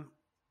 And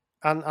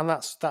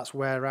that's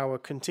where our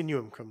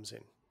continuum comes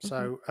in.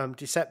 So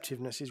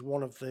deceptiveness is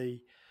one of the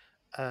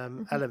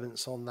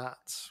elements on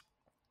that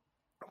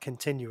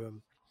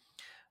continuum.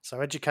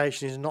 So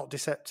education is not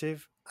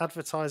deceptive.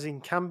 Advertising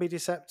can be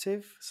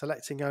deceptive,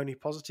 selecting only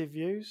positive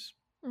views.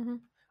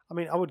 I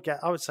mean, I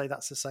would say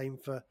that's the same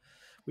for.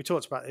 We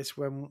talked about this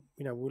when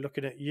we're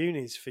looking at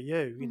unis for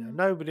you.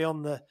 Nobody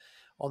on the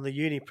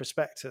uni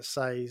prospectus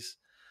says,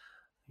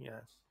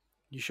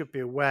 you should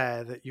be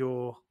aware that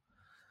your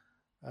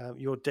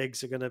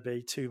digs are going to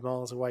be 2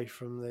 miles away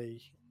from the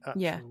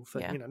actual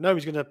thing. Yeah.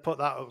 Nobody's going to put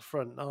that up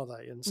front, are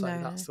they? And say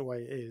that's the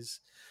way it is.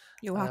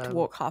 You'll have to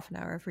walk half an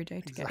hour every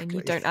day to get in.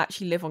 You don't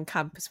actually live on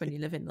campus when you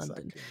live in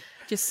London.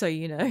 Just so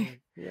you know.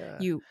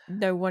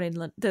 Yeah. One in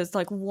London. There's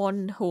like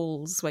one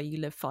halls where you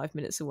live 5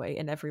 minutes away,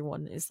 and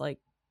everyone is like,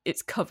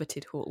 it's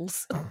coveted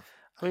halls. I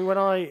mean, when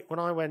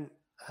I went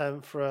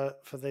for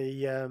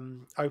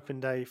the open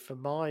day for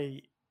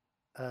my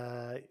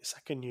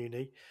second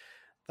uni,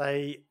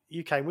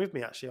 you came with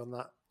me actually on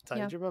that day.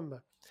 Yeah. Do you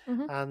remember?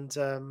 And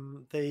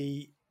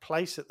the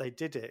place that they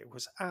did it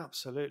was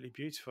absolutely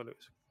beautiful. It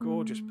was a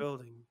gorgeous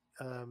building.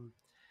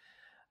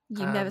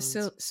 You never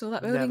saw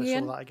that building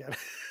again? Never saw that again.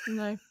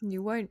 No,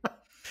 you won't.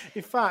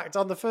 In fact,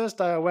 on the first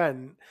day I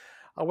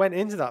went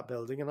into that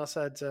building and I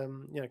said,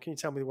 can you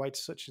tell me the way to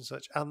such and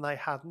such? And they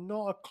had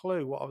not a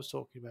clue what I was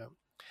talking about.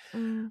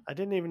 I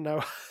didn't even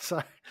know.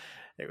 So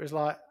it was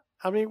like,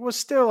 I mean, it was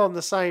still on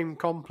the same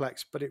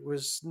complex, but it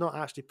was not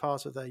actually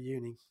part of their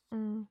uni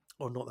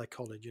or not their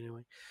college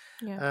anyway.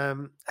 Yeah.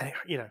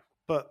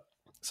 But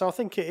so I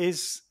think it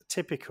is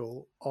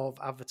typical of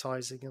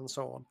advertising and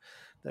so on.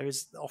 There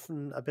is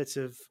often a bit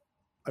of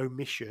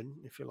omission,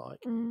 if you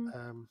like.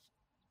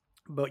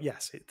 But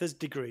yes, there's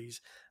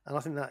degrees, and I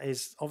think that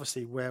is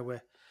obviously what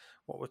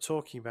we're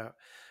talking about.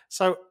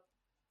 So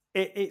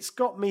it's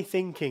got me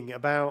thinking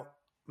about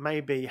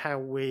maybe how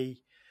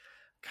we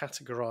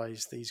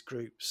categorize these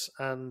groups.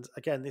 And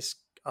again, this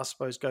I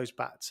suppose goes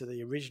back to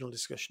the original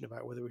discussion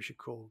about whether we should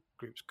call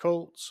groups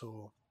cults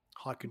or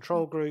high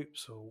control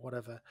groups or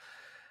whatever.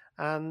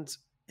 And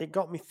it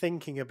got me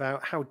thinking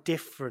about how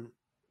different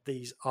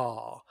these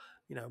are.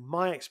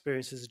 My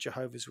experience as a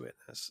Jehovah's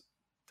Witness,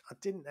 I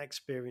didn't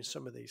experience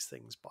some of these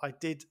things, but I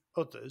did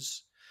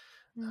others,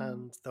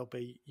 and there'll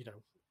be,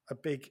 a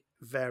big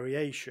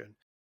variation.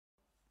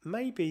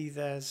 Maybe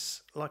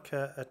there's like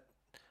a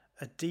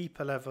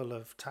deeper level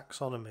of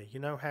taxonomy. You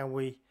know how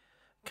we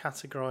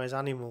categorize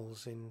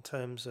animals in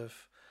terms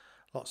of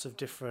lots of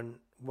different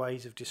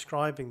ways of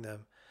describing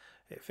them.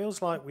 It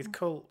feels like with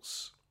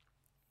cults,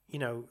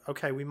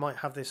 okay, we might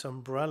have this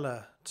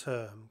umbrella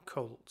term,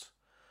 cult,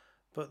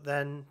 but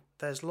then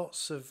there's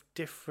lots of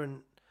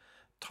different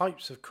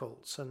types of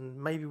cults,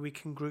 and maybe we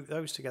can group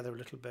those together a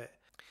little bit.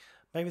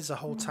 Maybe there's a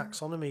whole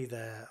taxonomy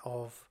there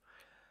of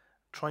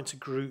trying to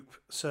group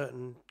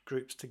certain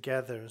groups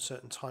together and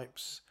certain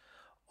types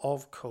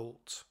of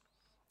cult.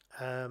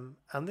 And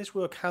this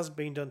work has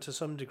been done to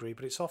some degree,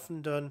 but it's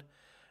often done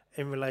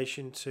in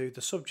relation to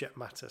the subject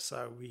matter.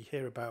 So we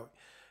hear about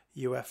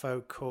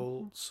UFO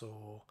cults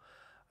or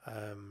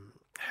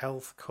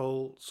health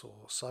cults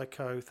or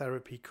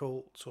psychotherapy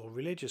cults or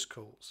religious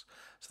cults.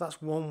 So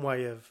that's one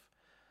way of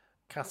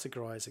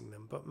categorizing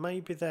them. But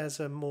maybe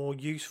there's a more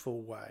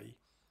useful way,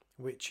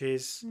 which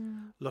is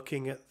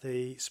looking at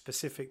the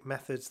specific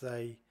methods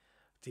they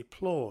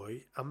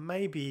deploy and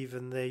maybe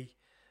even the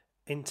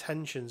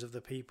intentions of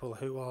the people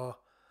who are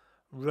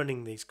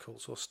running these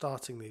cults or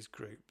starting these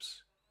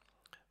groups.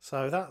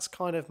 So that's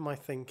kind of my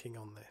thinking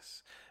on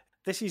this.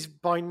 This is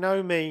by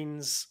no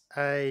means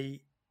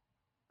a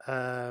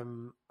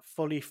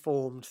fully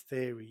formed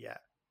theory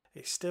yet.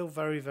 It's still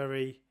very,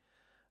 very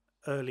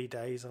early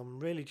days. I'm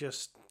really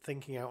just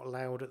thinking out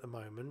loud at the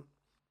moment.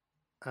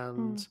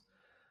 And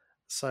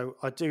so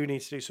I do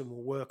need to do some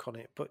more work on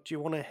it. But do you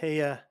want to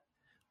hear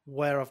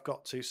where I've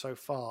got to so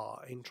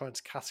far in trying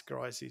to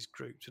categorize these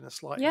groups in a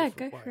slightly different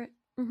way? Yeah, go for it.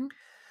 Mm-hmm.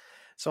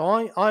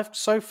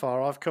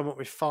 So I've come up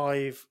with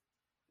 5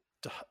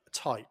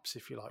 types,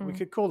 if you like. We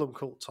could call them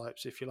cult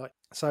types, if you like.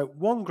 So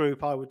one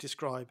group I would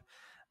describe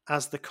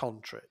as the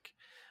contric.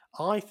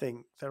 I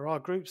think there are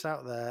groups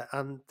out there,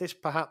 and this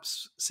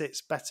perhaps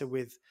sits better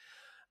with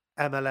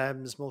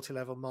MLMs,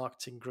 multi-level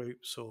marketing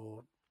groups,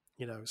 or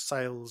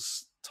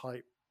sales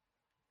type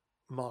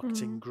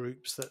marketing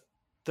groups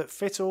that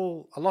fit a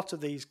lot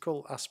of these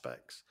cult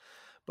aspects,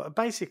 but are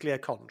basically a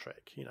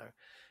contric.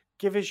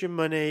 Give us your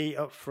money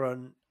up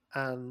front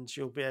and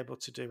you'll be able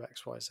to do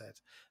X, Y, Z.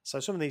 So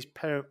some of these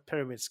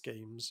pyramid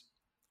schemes,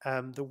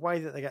 the way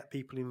that they get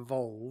people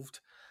involved,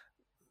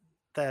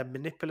 they're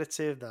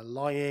manipulative, they're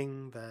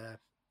lying, they're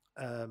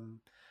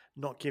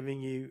not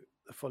giving you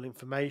the full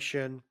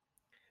information.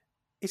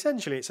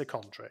 Essentially, it's a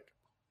contric.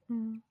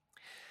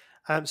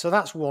 So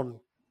that's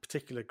one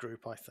particular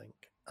group, I think.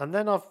 And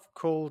then I've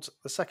called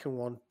the second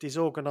one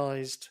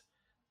disorganized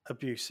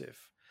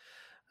abusive.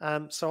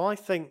 So I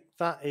think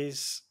that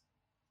is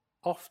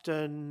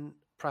often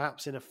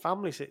perhaps in a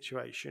family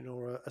situation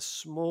or a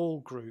small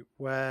group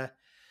where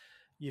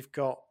you've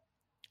got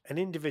an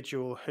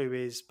individual who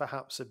is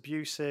perhaps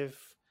abusive,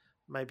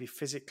 maybe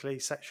physically,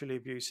 sexually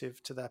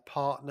abusive to their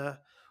partner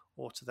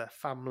or to their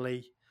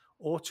family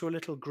or to a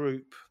little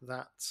group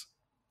that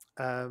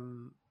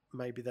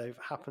maybe they've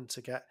happened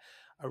to get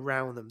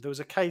around them. There was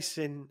a case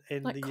in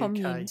like the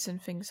communes UK.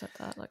 And things like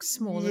that, like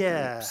smaller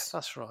Yeah, groups.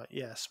 that's right.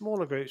 Yeah,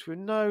 smaller groups with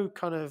no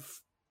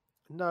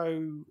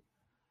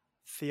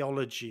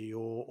theology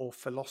or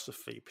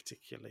philosophy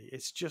particularly.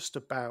 It's just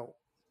about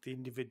the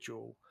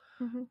individual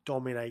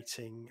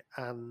dominating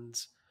and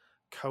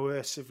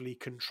coercively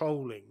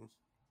controlling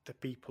the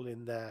people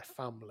in their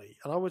family.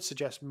 And I would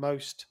suggest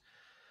most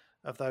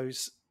of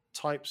those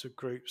types of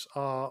groups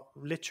are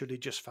literally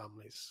just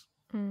families.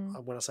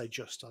 When I say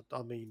just,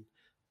 I mean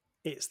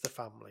it's the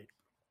family.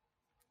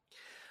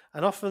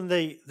 And often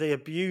the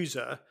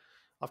abuser,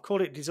 I've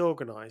called it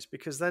disorganized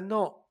because they're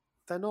not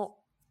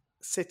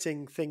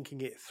sitting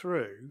thinking it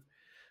through.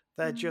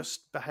 They're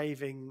just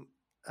behaving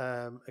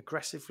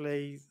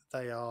aggressively.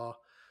 They are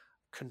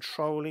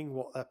controlling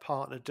what their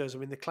partner does. I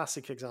mean, the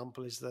classic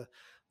example is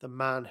the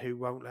man who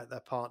won't let their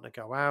partner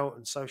go out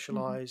and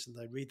socialize, and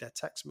they read their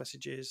text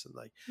messages and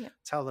they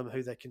tell them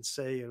who they can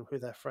see and who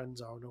their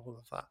friends are and all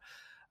of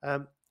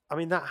that. I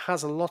mean, that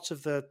has a lot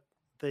of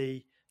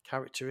the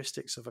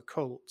characteristics of a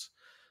cult,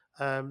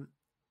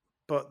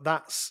 but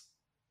that's,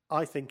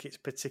 I think, its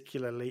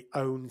particularly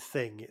own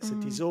thing. It's a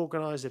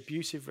disorganized,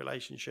 abusive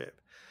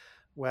relationship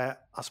where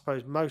I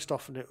suppose most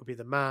often it would be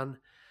the man,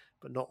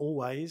 but not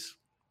always.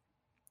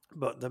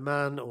 But the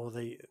man or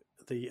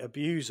the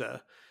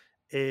abuser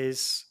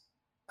is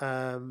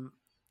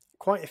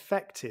quite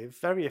effective,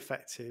 very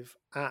effective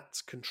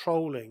at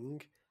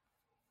controlling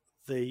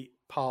the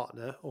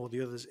partner or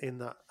the others in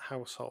that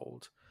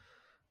household,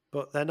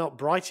 but they're not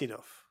bright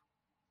enough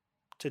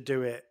to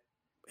do it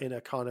in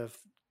a kind of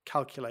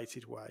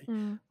calculated way.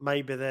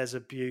 Maybe there's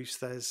abuse.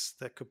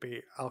 There could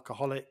be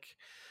alcohol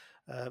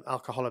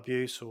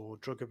abuse or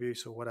drug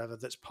abuse or whatever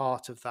that's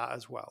part of that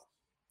as well.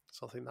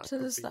 So I think that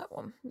there's that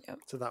one. Yeah.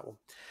 To that one.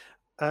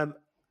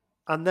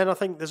 And then I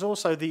think there's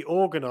also the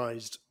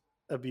organized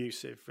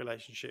abusive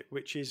relationship,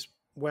 which is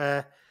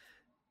where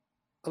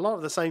a lot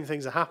of the same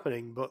things are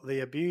happening, but the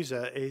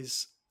abuser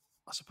is,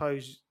 I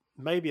suppose,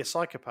 maybe a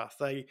psychopath.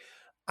 They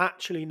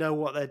actually know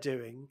what they're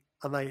doing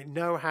and they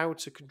know how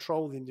to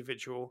control the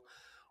individual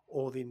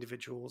or the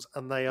individuals,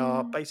 and they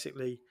are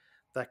basically,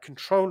 they're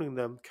controlling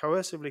them,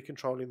 coercively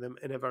controlling them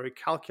in a very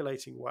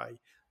calculating way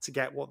to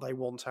get what they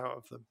want out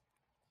of them.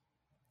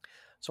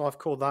 So I've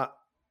called that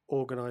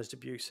organized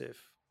abusive.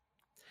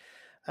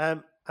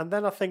 And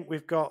then I think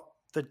we've got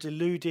the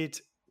deluded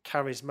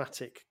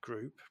charismatic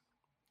group.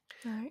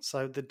 Right.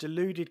 So the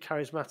deluded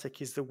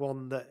charismatic is the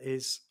one that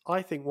is,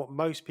 I think, what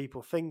most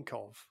people think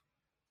of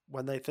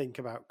when they think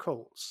about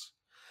cults.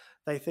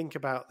 They think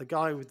about the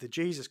guy with the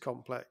Jesus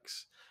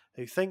complex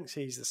who thinks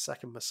he's the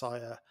second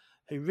Messiah,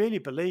 who really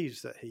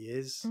believes that he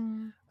is,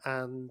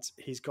 and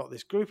he's got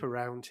this group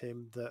around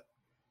him that,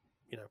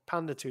 you know,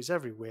 pander to his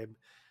every whim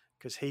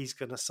because he's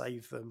going to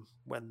save them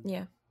when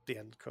the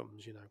end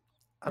comes, you know.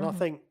 And I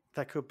think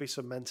there could be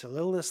some mental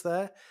illness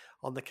there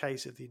on the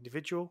case of the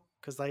individual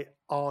because they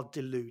are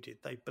deluded.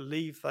 They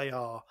believe they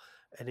are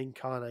an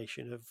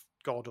incarnation of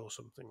God or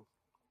something.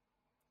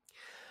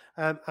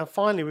 And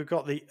finally, we've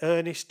got the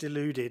earnest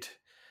deluded,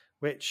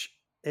 which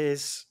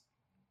is,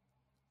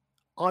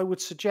 I would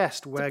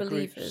suggest, where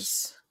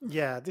groups...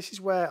 Yeah, this is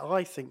where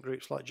I think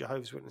groups like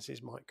Jehovah's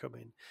Witnesses might come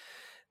in.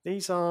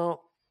 These are,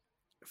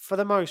 for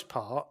the most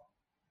part,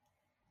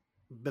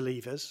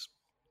 believers.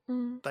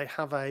 They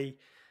have a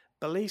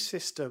belief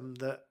system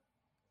that,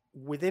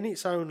 within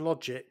its own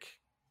logic,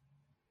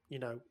 you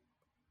know,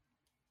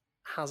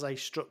 has a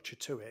structure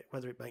to it.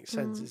 Whether it makes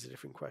sense is a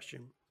different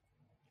question.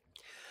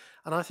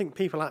 And I think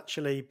people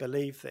actually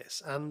believe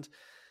this. And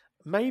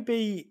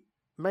maybe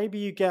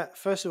you get,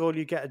 first of all,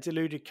 you get a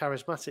deluded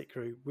charismatic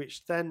group,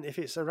 which then, if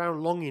it's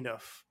around long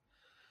enough,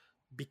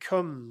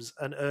 becomes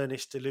an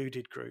earnest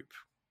deluded group.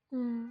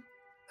 And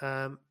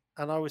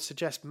I would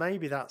suggest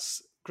maybe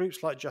that's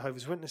groups like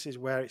Jehovah's Witnesses,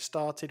 where it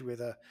started with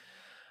a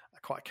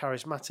quite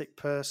charismatic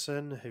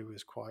person who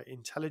was quite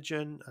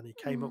intelligent, and he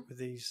came up with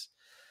these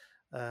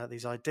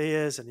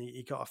ideas, and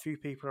he got a few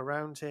people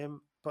around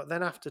him. But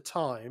then after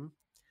time,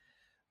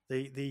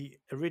 the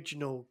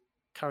original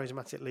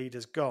charismatic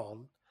leader's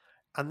gone,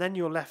 and then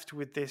you're left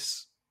with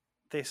this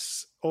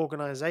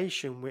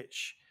organization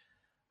which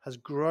has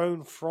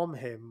grown from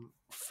him,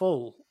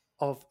 full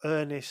of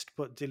earnest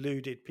but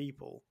deluded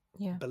people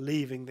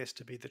believing this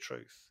to be the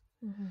truth.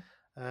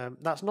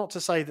 That's not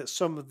to say that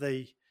some of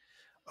the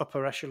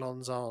upper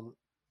echelons aren't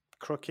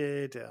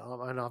crooked,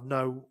 and I've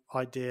no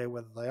idea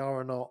whether they are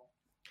or not,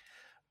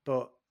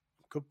 but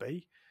could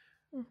be.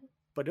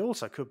 But it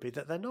also could be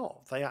that they're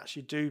not. They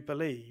actually do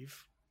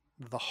believe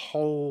the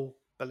whole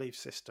belief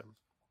system.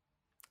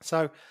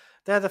 So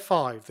they're the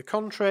five: the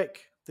contric,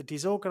 the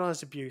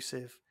disorganized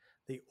abusive,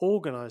 the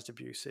organized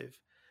abusive,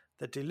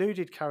 the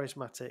deluded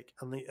charismatic,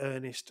 and the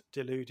earnest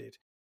deluded.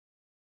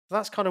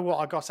 That's kind of what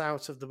I got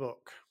out of the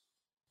book.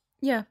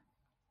 Yeah,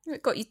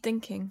 it got you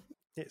thinking.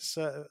 It's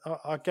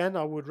again,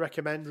 I would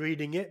recommend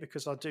reading it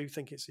because I do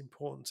think it's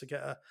important to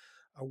get a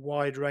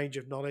wide range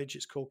of knowledge.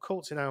 It's called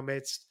Cults in Our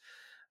Midst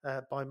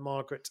by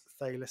Margaret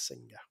Thaler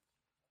Singer.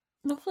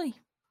 Lovely.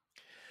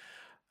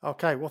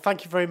 Okay, well,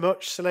 thank you very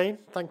much, Celine.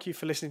 Thank you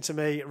for listening to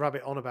me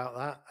rabbit on about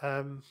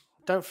that.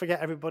 Don't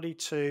forget, everybody,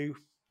 to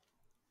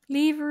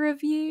leave a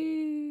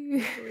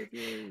review.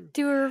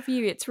 Do a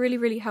review. It's really,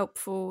 really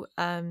helpful.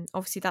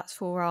 Obviously, that's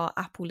for our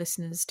Apple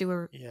listeners.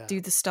 Do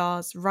the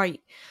stars.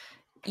 Write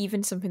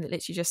even something that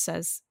literally just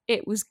says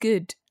it was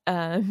good.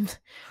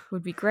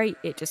 Would be great.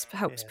 It just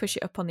helps push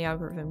it up on the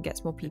algorithm,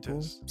 gets more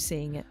people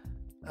seeing it.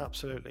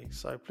 Absolutely.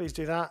 So please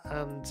do that,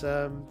 and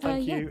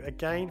thank you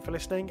again for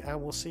listening,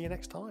 and we'll see you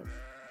next time.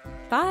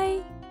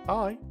 Bye.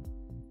 Bye.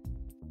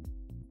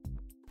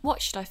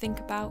 What Should I Think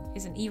About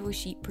is an Evil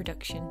Sheep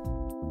production.